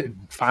to do it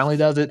and finally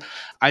does it?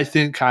 I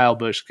think Kyle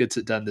Busch gets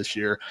it done this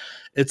year.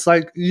 It's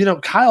like,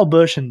 Kyle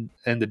Busch and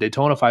the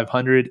Daytona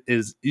 500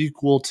 is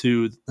equal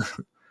to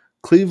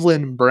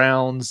Cleveland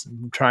Browns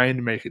trying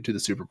to make it to the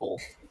Super Bowl.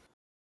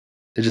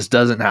 It just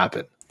doesn't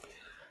happen.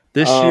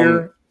 This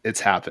year, it's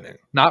happening.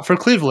 Not for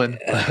Cleveland,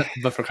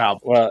 but for Kyle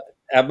Busch. Well,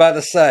 I'm about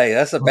to say,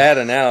 that's a bad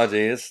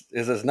analogy. It's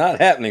not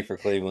happening for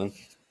Cleveland.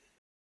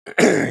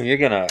 You're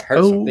going to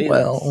hurt some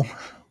feelings.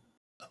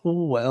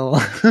 Oh, well.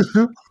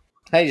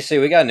 Hey, you see,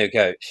 we got a new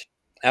coach.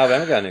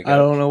 Alabama got a new coach. I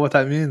don't know what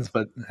that means,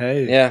 but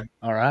hey. Yeah.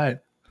 All right.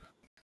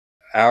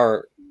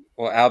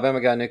 Alabama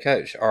got a new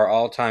coach. Our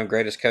all-time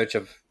greatest coach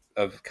of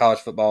college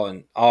football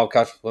and all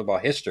college football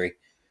history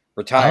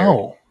retired.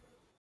 Oh.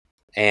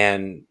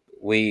 And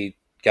we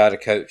got a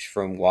coach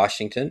from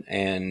Washington,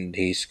 and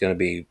he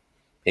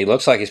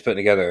looks like he's putting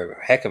together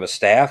a heck of a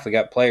staff. We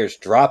got players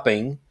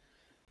dropping,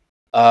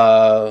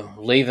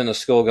 leaving the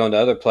school, going to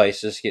other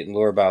places, getting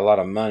lured by a lot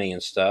of money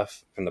and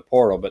stuff from the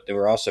portal, but they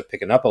were also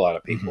picking up a lot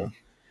of people. Mm-hmm.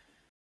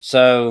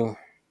 So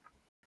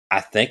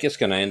I think it's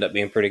going to end up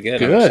being pretty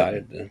good. I'm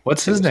excited.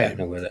 What's his name?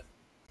 With it.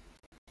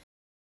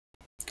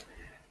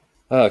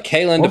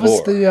 Kalen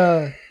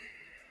DeBoer.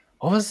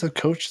 What was the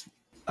coach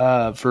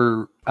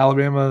for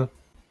Alabama?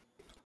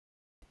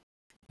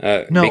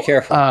 Be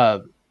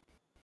careful.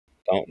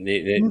 Don't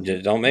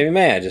make me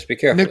mad. Just be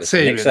careful. Nick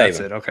Saban. That's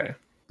it. Okay.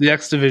 The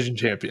X Division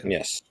champion.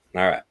 Yes.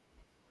 All right.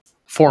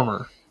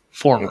 Former.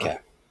 Okay.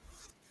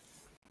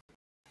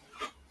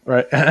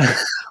 Right.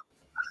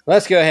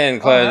 Let's go ahead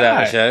and close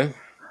out the show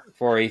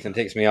before Ethan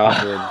takes me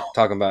off. We're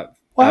talking about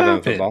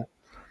Alabama football.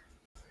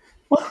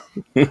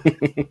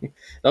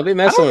 Don't be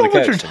messing with the coach. I don't know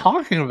what you're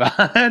talking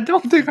about. I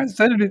don't think I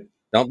said anything.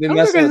 Don't be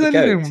messing with the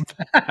coach.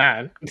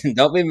 Bad.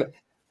 Don't be.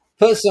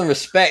 Put some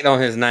respect on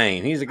his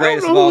name. He's the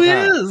greatest of all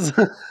time.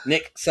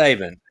 Nick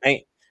Saban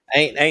ain't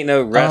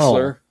no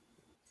wrestler.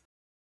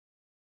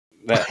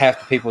 that half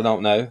the people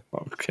don't know.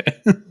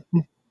 Okay.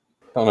 Don't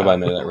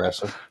nobody know that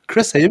wrestler.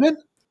 Chris Sabin?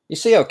 You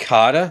see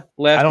Okada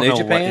left I don't New know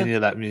Japan? what any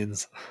of that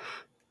means.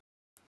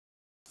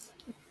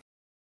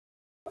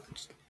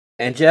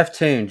 And Jeff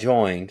Toon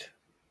joined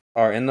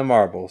our In the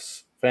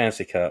Marbles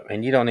Fantasy Cup,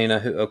 and you don't even know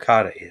who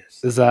Okada is.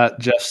 Is that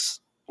Jeff's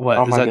what?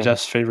 Oh is my that goodness.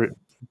 Jeff's favorite?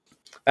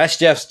 That's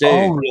Jeff's dude.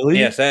 Oh, really?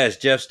 Yes, that is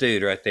Jeff's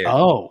dude right there.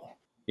 Oh.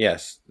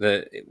 Yes.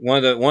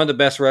 One of the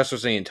best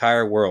wrestlers in the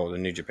entire world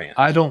in New Japan.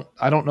 I don't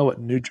know what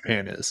New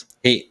Japan is.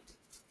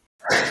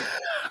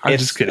 I'm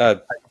just kidding.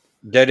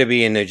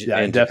 WWE in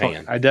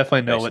Japan. I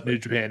definitely know what New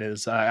Japan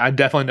is. I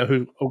definitely know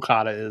who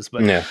Okada is,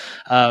 but yeah,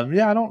 I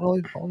don't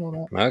know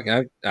that.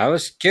 Okay, I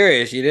was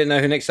curious. You didn't know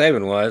who Nick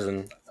Saban was,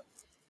 and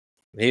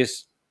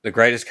he's the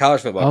greatest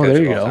college football coach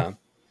of all time.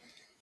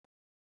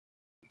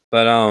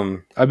 But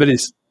I bet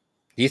he's.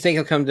 Do you think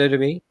he'll come to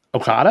WWE?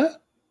 Okada?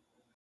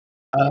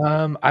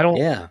 I don't.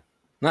 Yeah,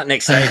 not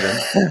Nick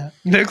Saban.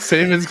 Nick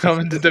Saban's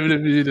coming to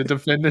WWE to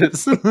defend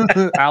his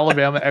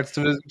Alabama X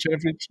Division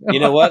championship. You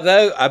know what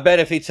though? I bet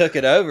if he took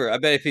over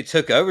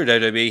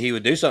WWE, he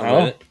would do something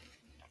with it.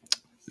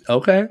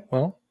 Okay,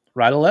 well,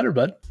 write a letter,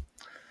 bud.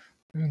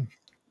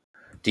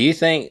 Do you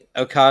think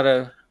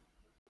Okada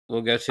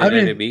will go to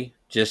WWE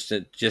just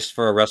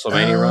for a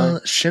WrestleMania run?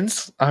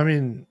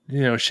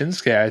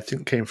 Shinsuke, I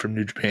think, came from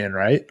New Japan,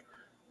 right?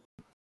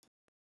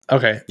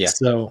 Okay, yeah.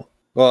 So,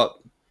 well,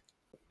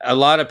 a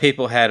lot of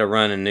people had a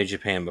run in New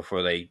Japan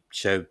before they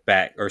showed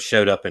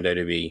up in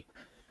WWE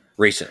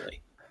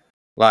recently.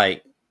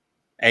 Like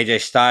AJ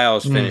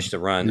Styles finished a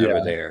run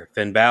over there.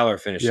 Finn Balor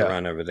finished a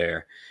run over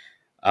there.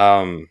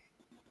 Oh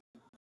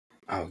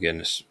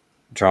goodness,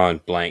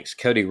 drawing blanks.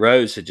 Cody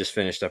Rhodes had just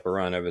finished up a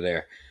run over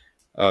there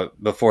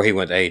before he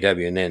went to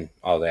AEW and then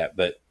all that.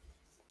 But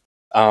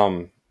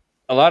a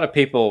lot of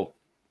people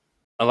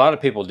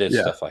did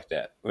stuff like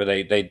that where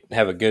they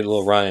have a good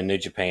little run in New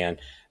Japan,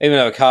 even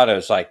though Okada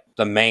is like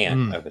the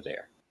man over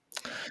there.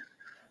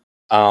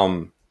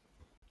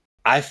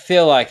 I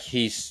feel like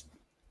we're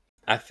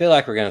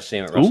going to see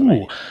him at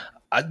WrestleMania.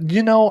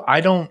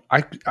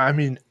 I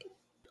mean,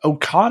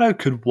 Okada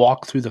could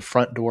walk through the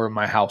front door of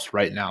my house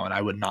right now and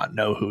I would not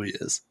know who he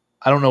is.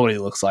 I don't know what he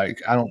looks like.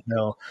 I don't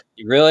know.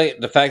 Really?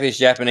 The fact that he's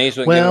Japanese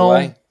wouldn't give it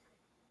away?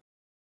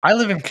 I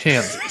live in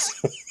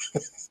Kansas.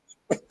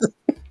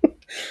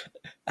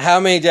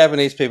 How many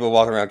Japanese people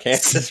walking around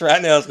Kansas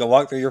right now is going to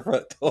walk through your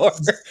front door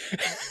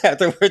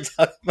after we're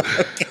talking about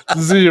Okada?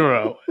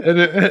 0. And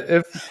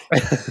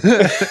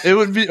it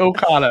would be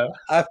Okada.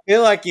 I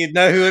feel like you'd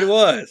know who it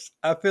was.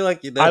 I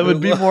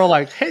would be more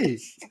like, hey,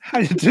 how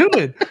you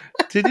doing?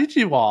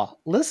 Konnichiwa.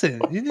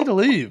 Listen, you need to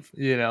leave.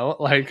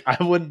 Like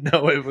I wouldn't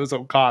know it was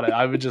Okada.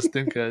 I would just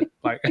think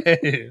like,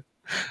 hey,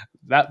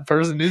 that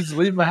person needs to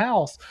leave my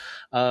house.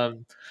 I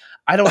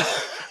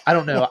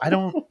don't know.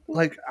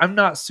 I'm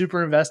not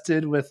super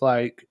invested with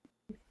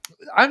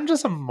I'm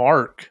just a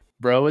mark,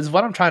 bro, is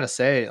what I'm trying to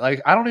say.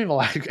 Like, I don't even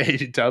like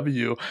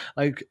AEW.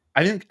 Like,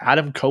 I think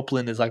Adam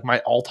Copeland is like my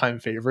all-time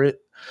favorite.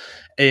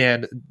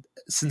 And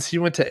since he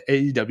went to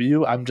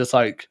AEW, I'm just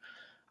like,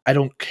 I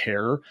don't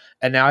care.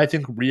 And now I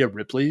think Rhea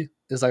Ripley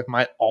is like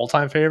my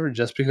all-time favorite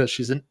just because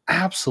she's an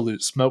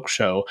absolute smoke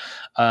show.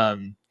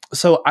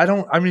 So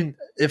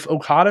if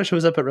Okada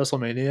shows up at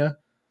WrestleMania,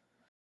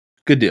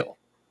 good deal.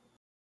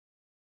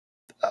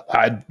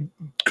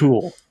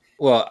 Cool.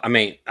 Well, I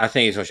mean, I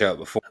think he's gonna show up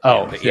before.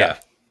 Yeah.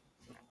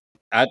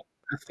 I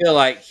feel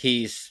like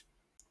he's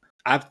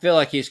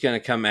gonna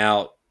come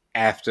out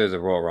after the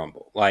Royal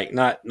Rumble, like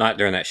not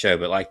during that show,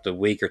 but like the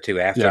week or two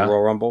after the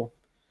Royal Rumble.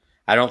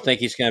 I don't think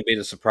he's gonna be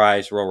the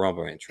surprise Royal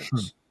Rumble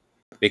entrance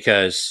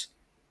because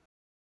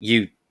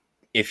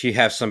if you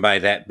have somebody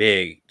that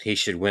big, he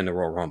should win the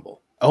Royal Rumble.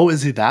 Oh,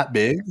 is he that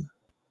big?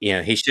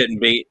 Yeah, he shouldn't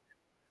be.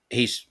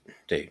 He's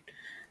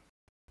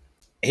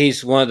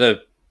one of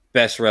the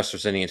best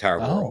wrestlers in the entire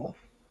world.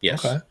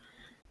 Yes. Okay.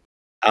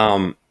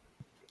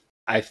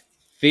 I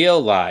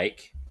feel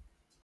like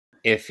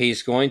if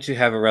he's going to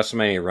have a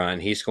WrestleMania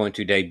run, he's going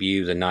to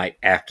debut the night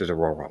after the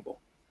Royal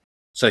Rumble.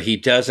 So he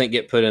doesn't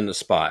get put in the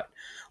spot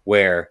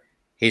where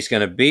he's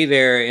going to be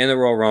there in the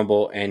Royal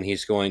Rumble and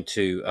he's going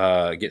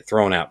to get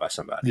thrown out by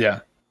somebody. Yeah.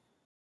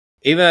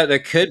 Even though there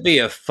could be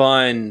a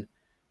fun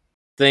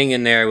thing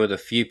in there with a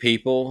few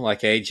people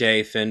like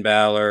AJ, Finn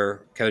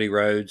Balor, Cody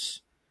Rhodes.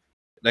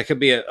 That could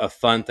be a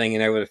fun thing in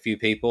there with a few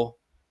people.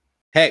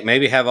 Heck,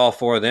 maybe have all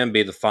 4 of them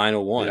be the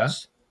final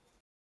ones.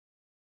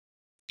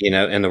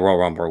 Yeah. In the Royal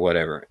Rumble or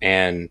whatever.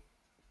 And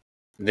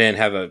then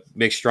have a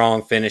big,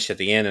 strong finish at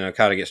the end and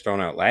Okada gets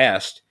thrown out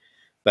last.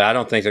 But I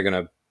don't think they're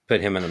going to put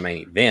him in the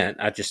main event.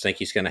 I just think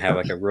he's going to have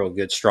like a real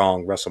good,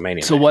 strong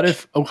WrestleMania match. What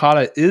if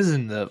Okada is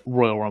in the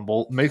Royal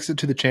Rumble, makes it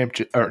to the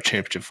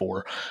championship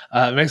 4,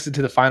 makes it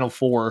to the final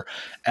 4.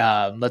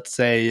 Let's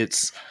say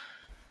it's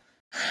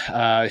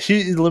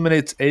he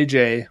eliminates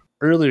AJ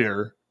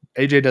earlier.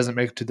 AJ doesn't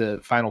make it to the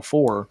final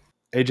 4.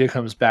 AJ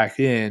comes back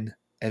in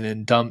and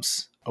then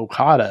dumps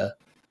Okada,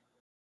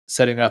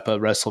 setting up a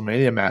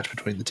WrestleMania match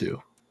between the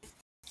two. I'm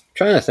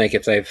trying to think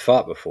if they've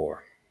fought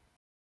before.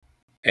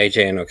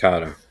 AJ and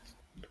Okada.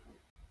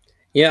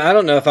 Yeah, I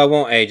don't know if I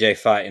want AJ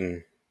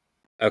fighting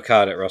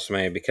Okada at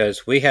WrestleMania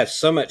because we had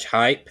so much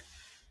hype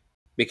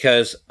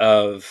because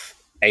of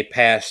a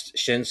past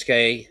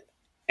Shinsuke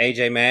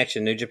AJ match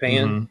in New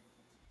Japan. Mm-hmm.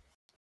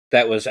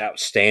 That was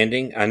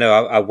outstanding. I know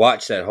I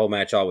watched that whole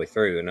match all the way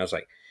through, and I was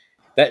like,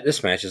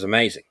 this match is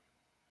amazing.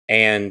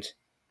 And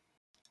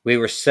we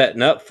were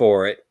setting up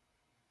for it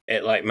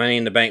at like Money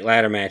in the Bank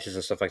ladder matches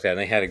and stuff like that. And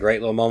they had a great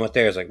little moment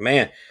there. It's like,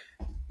 man,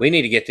 we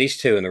need to get these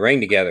two in the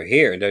ring together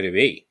here in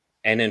WWE.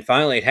 And then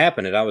finally it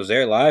happened, and I was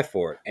there live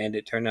for it, and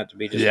it turned out to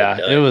be just a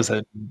dud. It was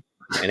a.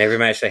 And every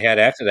match they had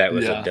after that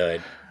was a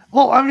dud.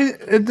 Well, I mean,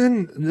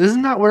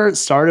 isn't that where it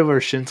started? Where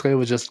Shinsuke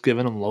was just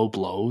giving him low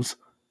blows.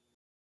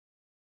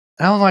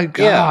 And I'm like,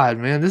 God,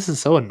 man, this is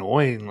so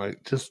annoying.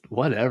 Like, just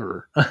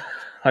whatever.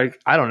 Like,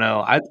 I don't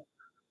know.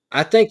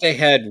 I think they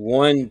had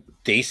one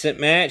decent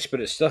match,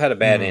 but it still had a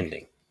bad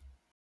ending.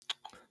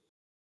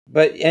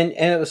 But and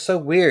it was so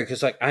weird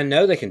because like I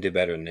know they can do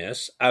better than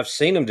this. I've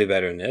seen them do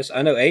better than this.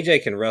 I know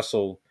AJ can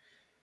wrestle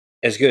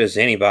as good as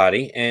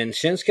anybody, and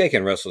Shinsuke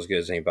can wrestle as good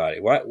as anybody.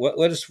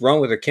 What is wrong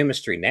with their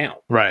chemistry now?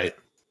 Right.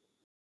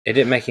 It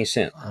didn't make any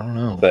sense. I don't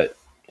know. But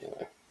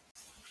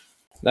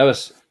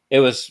it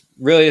was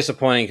really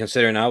disappointing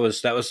considering that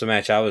was the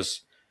match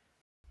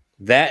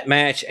that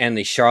match and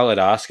the Charlotte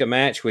Asuka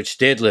match, which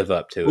did live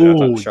up to it. I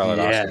thought the Charlotte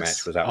Asuka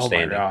match was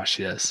outstanding. Oh my gosh,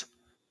 yes.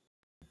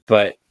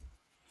 But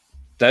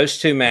those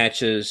two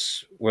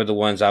matches were the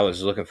ones I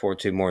was looking forward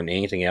to more than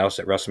anything else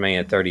at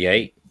WrestleMania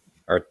 38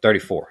 or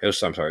 34. It was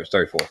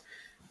 34.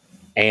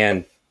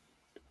 And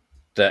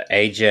the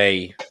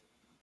AJ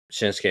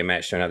Shinsuke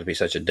match turned out to be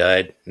such a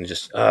dud and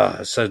just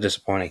it's so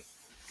disappointing.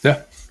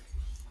 Yeah.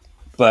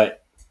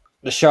 But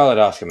the Charlotte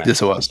Asuka match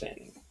was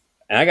outstanding.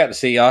 And I got to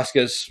see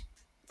Asuka's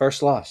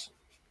first loss.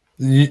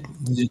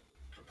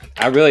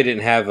 I really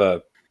didn't have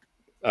a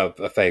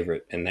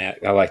favorite in that.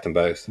 I liked them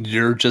both.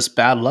 You're just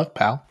bad luck,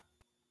 pal.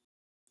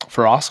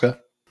 For Asuka.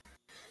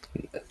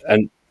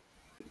 And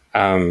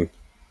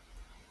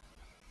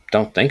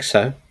don't think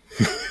so.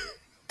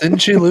 Didn't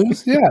she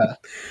lose? Yeah.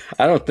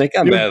 I don't think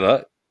I'm bad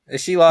luck.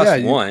 She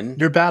lost one.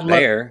 You're bad luck.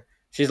 There.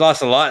 She's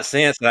lost a lot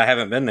since that I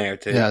haven't been there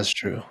too. Yeah, that's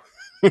true.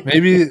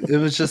 Maybe it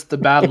was just the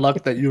bad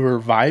luck that you were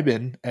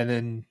vibing, and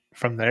then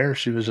from there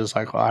she was just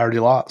like, well, I already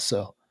lost.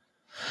 So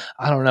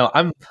I don't know.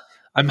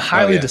 I'm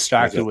highly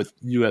distracted with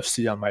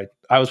UFC on my.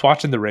 I was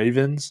watching the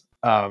Ravens.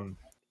 Pummel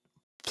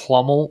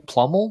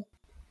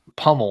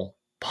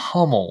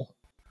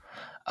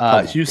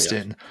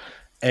Houston,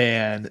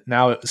 and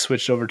now it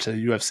switched over to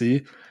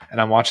UFC, and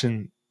I'm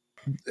watching.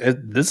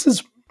 This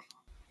is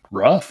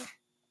rough,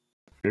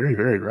 very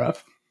very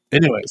rough.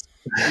 Anyways,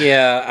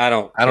 yeah, I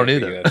don't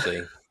either.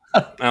 UFC.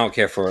 I don't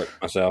care for it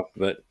myself,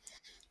 but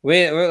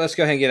let's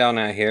go ahead and get on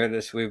out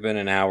here. We've been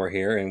an hour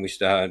here, and we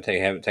still haven't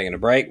taken a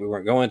break. We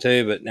weren't going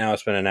to, but now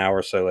it's been an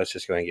hour, so let's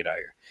just go ahead and get out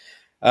here.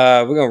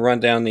 We're going to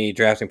run down the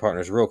drafting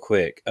partners real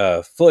quick.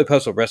 Fully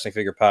Postal Wrestling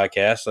Figure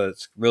Podcast. So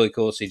it's really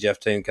cool to see Jeff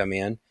Toon come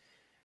in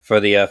for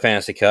the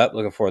Fantasy Cup.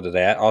 Looking forward to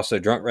that. Also,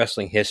 Drunk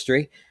Wrestling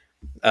History,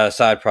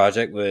 side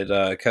project with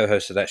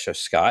co-host of that show,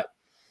 Scott.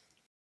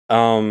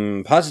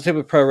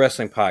 Positively Pro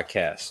Wrestling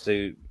Podcast.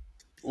 Do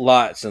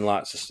lots and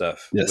lots of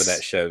stuff with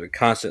that show. They're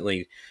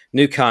constantly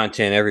new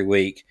content every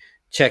week.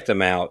 Check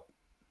them out.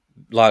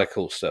 A lot of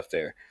cool stuff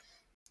there.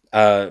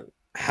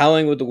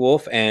 Howling with the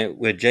Wolf and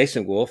with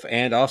Jason Wolf,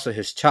 and also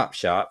his Chop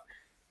Shop.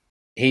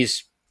 I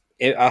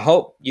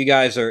hope you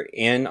guys are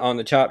in on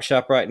the Chop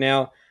Shop right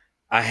now.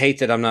 I hate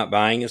that I'm not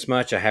buying as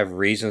much. I have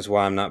reasons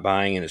why I'm not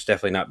buying, and it's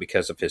definitely not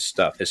because of his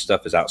stuff. His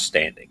stuff is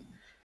outstanding.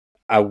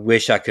 I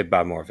wish I could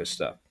buy more of his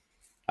stuff.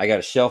 I got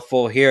a shelf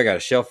full here. I got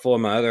a shelf full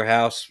in my other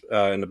house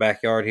in the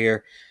backyard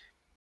here,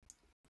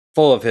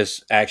 full of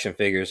his action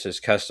figures, his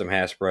custom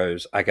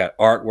Hasbros. I got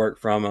artwork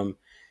from him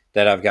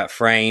that I've got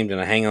framed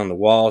and I hang on the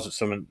walls at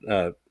some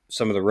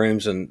of the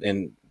rooms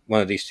in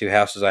one of these two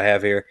houses I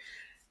have here.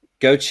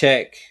 Go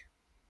check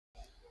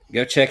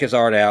his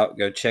art out.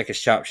 Go check his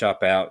Chop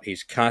Shop out.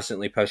 He's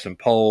constantly posting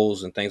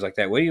polls and things like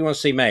that. What do you want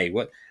to see made?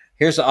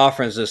 Here's the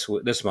offerings this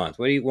month.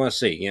 What do you want to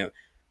see?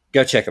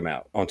 Go check him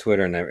out on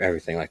Twitter and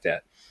everything like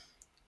that.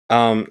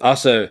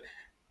 Also,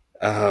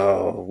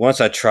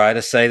 once I try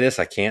to say this,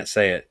 I can't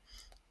say it.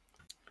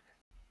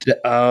 The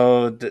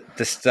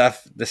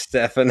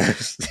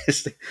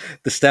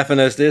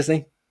Stephanos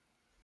Disney,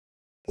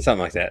 something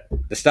like that.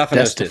 The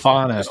Stephanos Disney.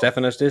 Stephanos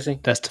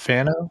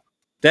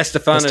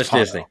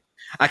Disney.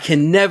 I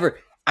can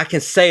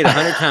say it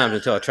 100 times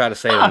until I try to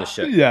say it on the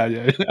show.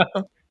 Yeah.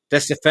 The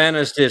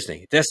Stephanos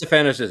Disney.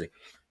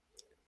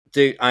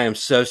 Dude, I am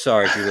so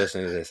sorry if you're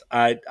listening to this.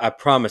 I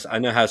promise I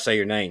know how to say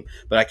your name,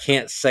 but I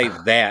can't say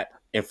that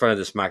in front of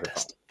this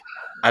microphone.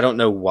 I don't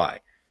know why.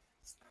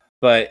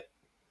 But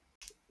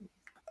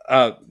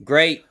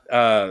great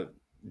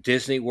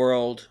Disney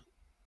World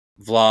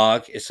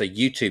vlog. It's a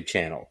YouTube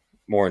channel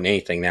more than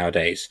anything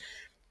nowadays.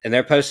 And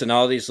they're posting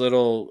all these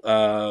little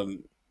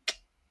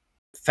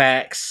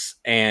facts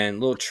and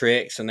little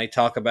tricks, and they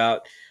talk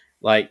about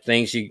like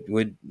things you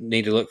would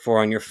need to look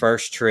for on your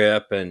first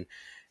trip and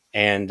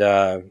And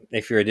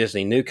if you're a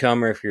Disney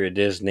newcomer, if you're a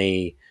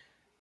Disney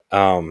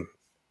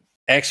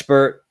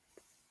expert,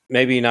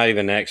 maybe not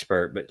even an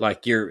expert, but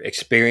like you're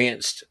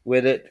experienced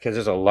with it, because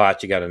there's a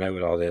lot you got to know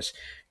with all this.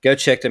 Go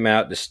check them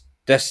out.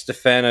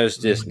 DeStefano's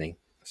Disney.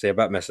 See, I'm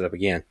about to mess it up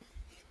again.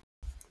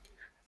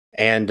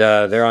 And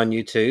they're on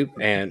YouTube,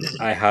 and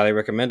I highly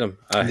recommend them.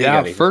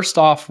 First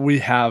off, we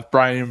have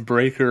Brian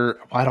Breaker.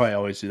 Why do I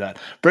always do that?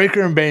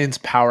 Breaker and Bane's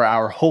Power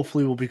Hour.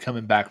 Hopefully, we'll be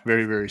coming back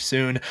very, very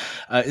soon.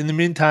 In the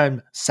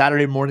meantime,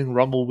 Saturday Morning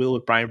Rumble Wheel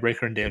with Brian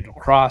Breaker and Daniel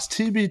Cross.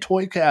 TB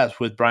Toycast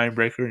with Brian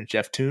Breaker and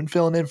Jeff Toon,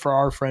 filling in for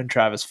our friend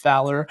Travis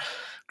Fowler.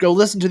 Go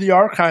listen to the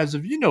archives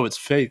of You Know It's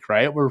Fake,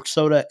 right? Where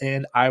Soda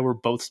and I were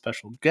both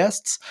special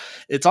guests.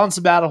 It's on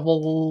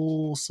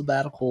sabbatical.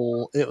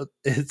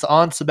 It's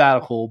on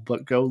sabbatical,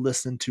 but go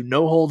listen to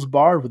No Holds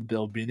Barred with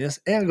Bill Venus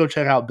and go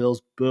check out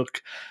Bill's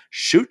book,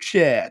 Shoot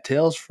Ya!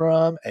 Tales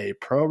from a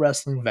Pro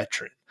Wrestling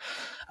Veteran.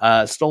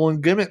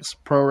 Stolen Gimmicks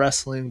Pro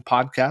Wrestling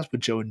Podcast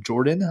with Joe and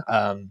Jordan.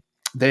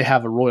 They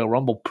have a Royal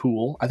Rumble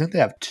pool. I think they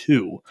have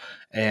 2,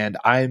 and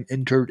I'm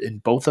entered in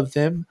both of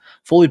them.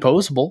 Fully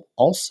Postable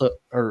also,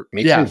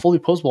 Fully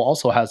Postable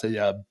also has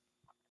a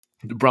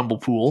Rumble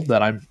pool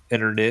that I'm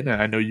entered in,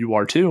 and I know you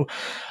are too.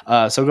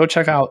 So go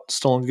check out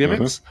Stolen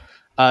Gimmicks.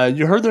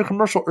 You heard their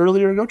commercial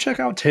earlier. Go check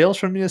out Tales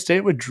from the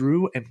Estate with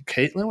Drew and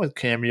Caitlin, with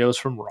cameos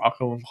from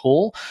Rocco and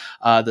Cole.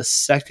 The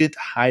second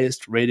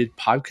highest rated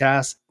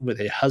podcast with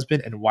a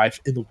husband and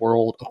wife in the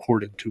world,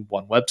 according to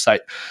one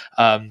website.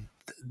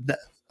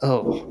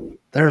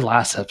 Their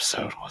last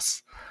episode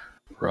was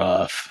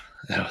rough.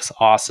 It was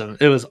awesome.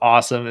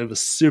 It was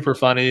super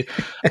funny.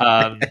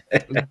 God,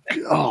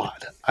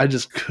 I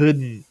just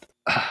couldn't.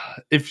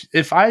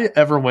 If I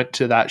ever went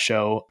to that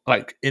show,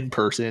 like in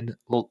person,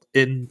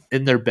 in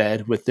their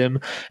bed with them,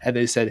 and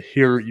they said,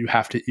 "Here, you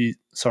have to eat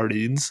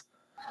sardines,"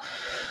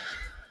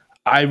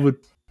 I would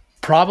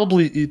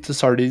probably eat the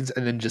sardines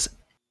and then just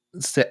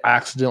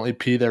accidentally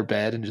pee their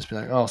bed and just be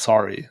like, "Oh,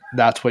 sorry,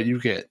 that's what you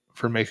get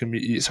for making me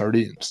eat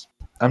sardines."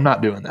 I'm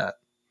not doing that.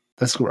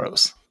 That's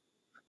gross.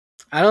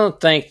 I don't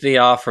think the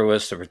offer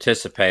was to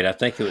participate. I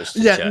think it was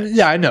to judge.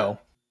 Yeah, I know.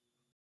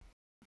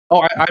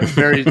 Oh, I'm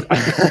very.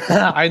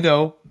 I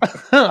know.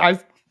 I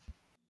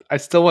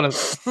still want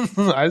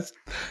to. I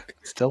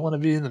still want to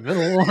be in the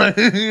middle.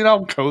 You know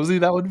how cozy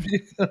that would be.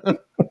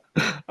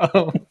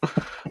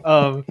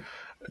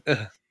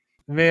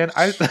 Man,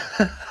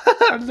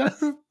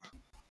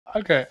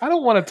 okay. I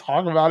don't want to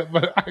talk about it,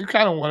 but I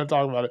kind of want to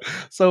talk about it.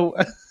 So,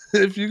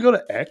 if you go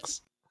to X.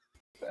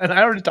 And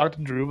I already talked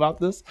to Drew about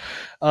this.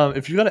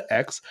 If you go to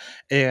X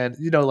and,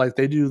 like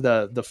they do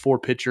the 4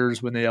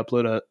 pictures when they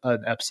upload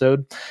an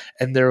episode,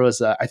 and there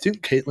was, I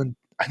think Caitlin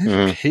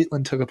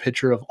took a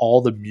picture of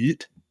all the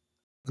meat,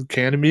 the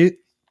can of meat.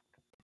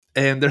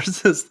 And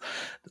there's this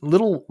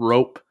little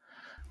rope,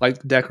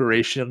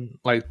 decorational,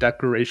 like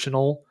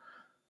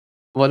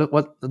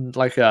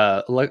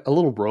a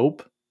little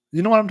rope.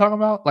 You know what I'm talking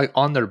about? Like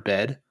on their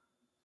bed.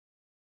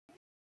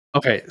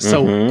 Okay.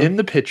 So in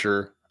the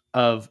picture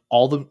of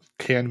all the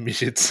canned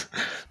meats,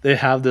 they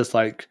have this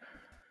like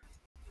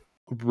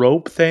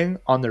rope thing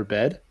on their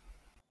bed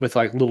with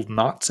like little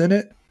knots in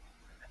it.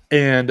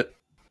 And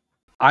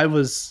I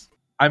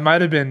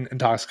might have been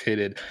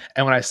intoxicated.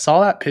 And when I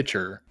saw that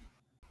picture,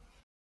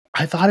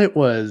 I thought it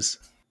was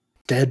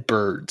dead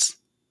birds.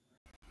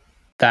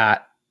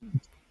 That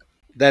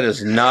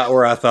is not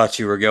where I thought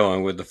you were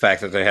going with the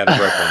fact that they had a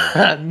rope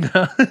on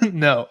their bed.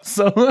 No.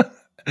 So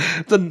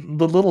the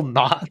little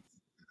knot.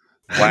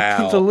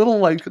 Wow. The little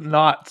like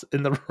knots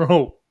in the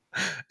rope.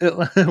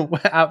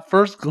 At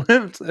first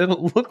glimpse, it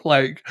looked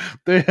like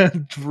they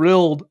had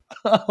drilled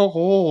a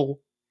hole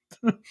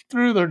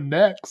through their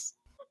necks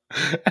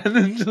and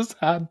then just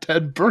had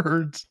dead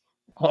birds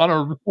on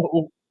a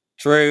rope.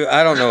 Drew,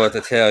 I don't know what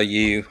to tell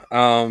you.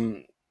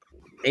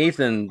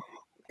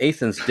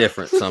 Ethan's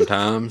different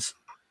sometimes.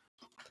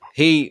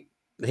 He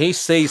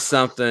sees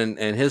something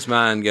and his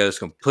mind goes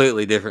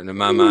completely different than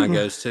my mind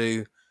goes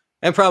to,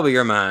 and probably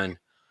your mind.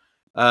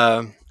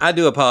 I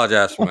do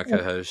apologize for my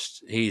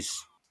co-host.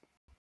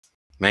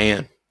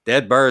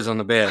 Dead birds on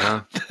the bed,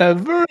 huh?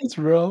 Dead birds,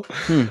 bro.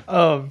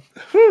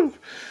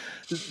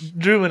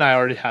 Drew and I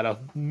already had a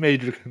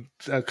major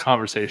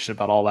conversation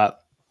about all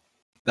that.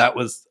 That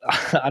was,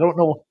 I don't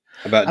know.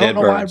 About I don't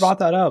know why I brought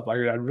that up. I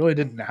really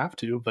didn't have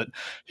to, but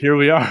here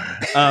we are.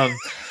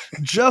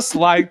 Just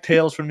like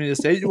Tales from the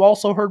Estate, you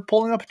also heard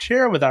Pulling Up a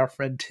Chair with our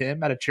friend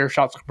Tim at a Chair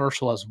Shots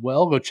commercial as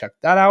well. Go check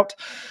that out.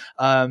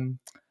 And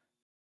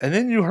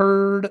then you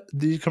heard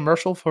the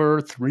commercial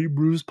for Three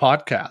Brews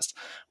Podcast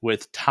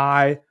with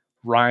Ty,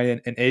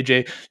 Ryan, and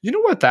AJ. You know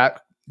what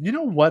that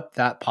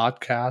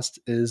podcast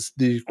is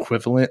the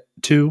equivalent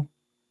to?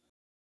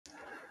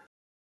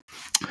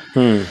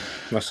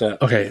 What's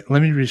that? Okay,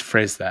 let me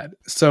rephrase that.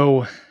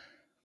 So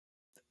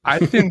I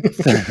think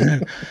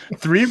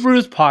Three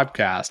Brews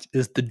Podcast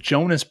is the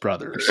Jonas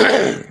Brothers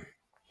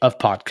of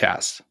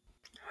podcasts.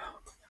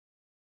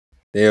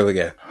 There we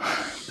go.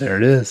 There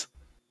it is.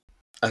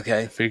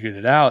 Okay. Figured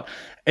it out.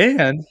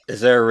 And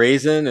is there a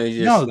reason, or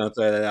you just don't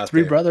throw that out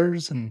Three there?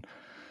 brothers, and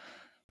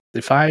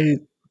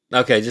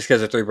Okay, just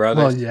because of Three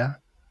Brothers? Well, yeah.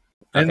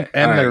 And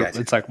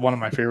it's like one of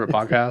my favorite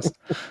podcasts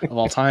of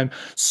all time.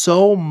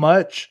 So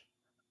much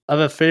of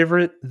a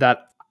favorite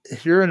that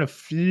here in a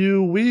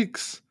few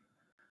weeks,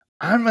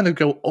 I'm going to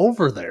go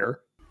over there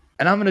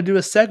and I'm going to do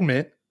a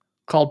segment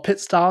called Pit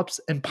Stops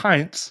and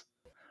Pints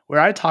where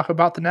I talk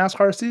about the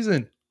NASCAR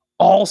season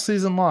all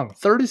season long,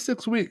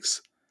 36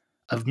 weeks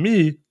of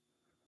me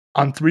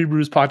on Three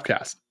Brews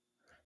podcast.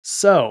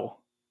 So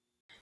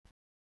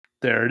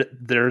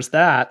there's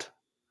that.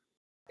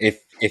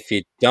 If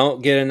you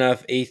don't get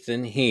enough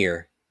Ethan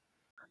here,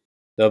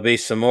 there'll be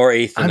some more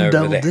Ethan over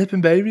there. I'm double dipping,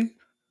 baby.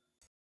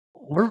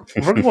 We're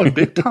going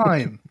big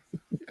time.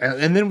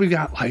 And then we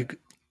got like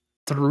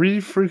 3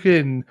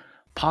 freaking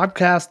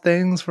podcast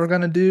things we're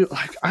gonna do.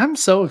 Like, I'm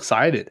so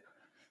excited.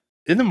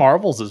 In the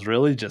Marbles is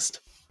really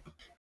just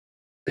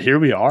here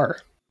we are.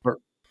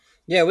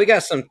 Yeah, we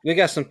got some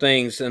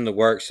things in the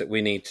works that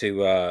we need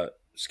to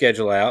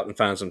schedule out and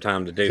find some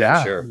time to do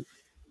for sure.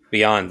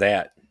 Beyond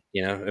that,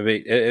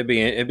 it'd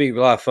be a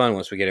lot of fun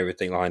once we get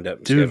everything lined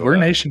up. Dude, we're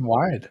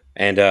nationwide,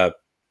 and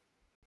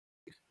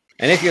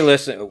if you're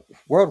listening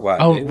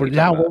worldwide,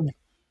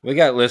 we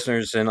got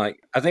listeners in I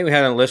think we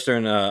had a listener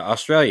in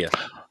Australia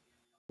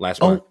last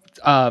month.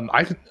 Hello.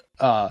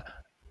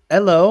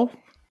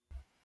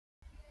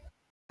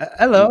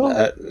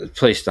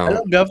 Please don't.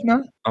 Hello,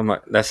 Governor. Oh my,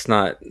 that's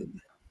not.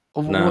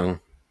 No,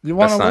 you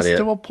want to listen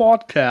to a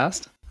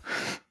podcast?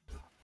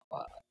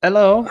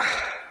 Hello.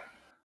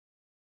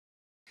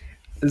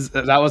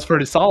 That was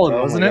pretty solid,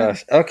 wasn't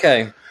it?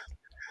 Okay.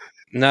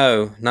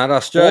 No, not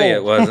Australia.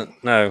 It wasn't.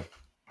 No.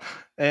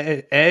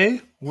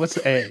 A? What's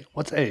A?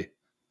 What's A?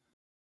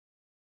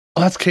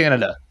 Oh, that's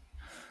Canada.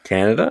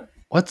 Canada?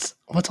 What's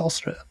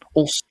Australia?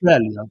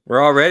 Australia.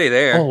 We're already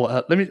there.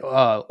 Oh, let me.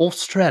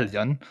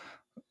 Australian.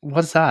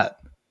 What's that?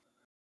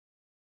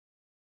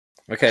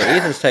 Okay,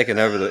 Ethan's taking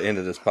over the end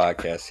of this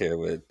podcast here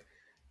with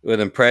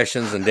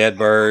impressions and dead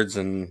birds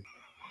and.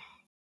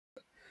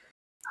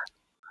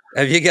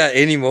 Have you got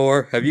any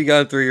more? Have you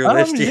gone through your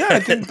list yet? Yeah, I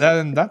think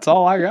that's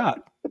all I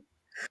got.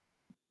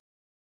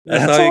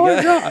 That's all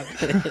I got.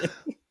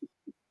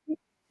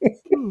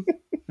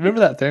 Remember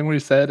that thing we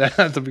said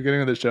at the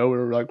beginning of the show? We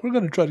were like, we're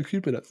going to try to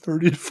keep it at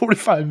 30 to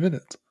 45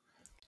 minutes.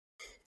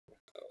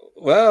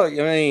 Well,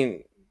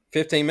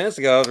 15 minutes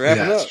ago, I was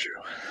wrapping up. That's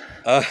true.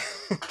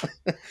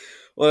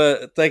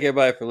 Well, thank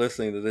everybody for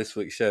listening to this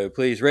week's show.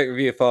 Please rate,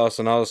 review, follow us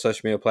on all the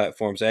social media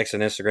platforms, X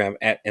and Instagram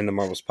at In the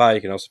Marbles Pod.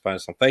 You can also find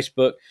us on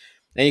Facebook.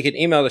 And you can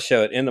email the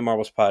show at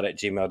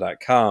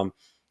inthemarblespod@gmail.com.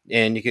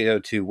 And you can go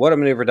to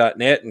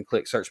whatamaneuver.net and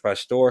click search by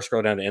store,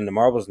 scroll down to In the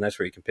Marbles, and that's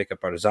where you can pick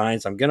up our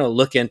designs. I'm going to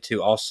look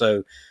into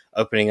also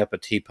opening up a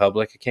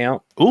TeePublic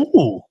account.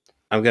 Ooh.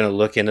 I'm going to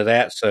look into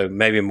that, so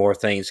maybe more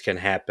things can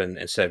happen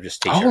instead of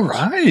just t-shirts. All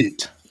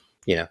right.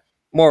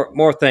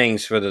 More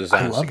things for the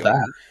designs. I love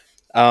that.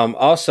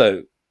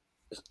 Also,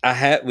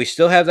 we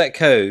still have that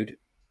code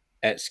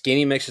at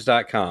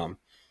skinnymixes.com.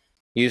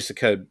 Use the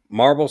code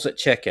MARBLES at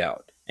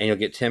checkout, and you'll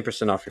get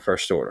 10% off your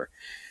first order.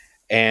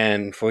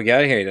 And before we get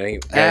out of here,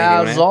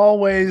 as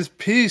always,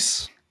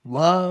 peace,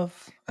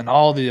 love, and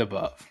all the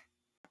above.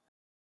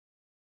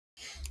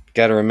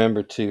 Got to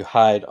remember to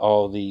hide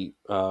all the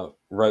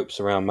ropes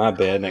around my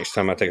bed next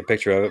time I take a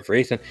picture of it for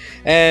Ethan.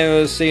 And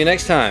we'll see you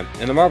next time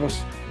in the Marbles.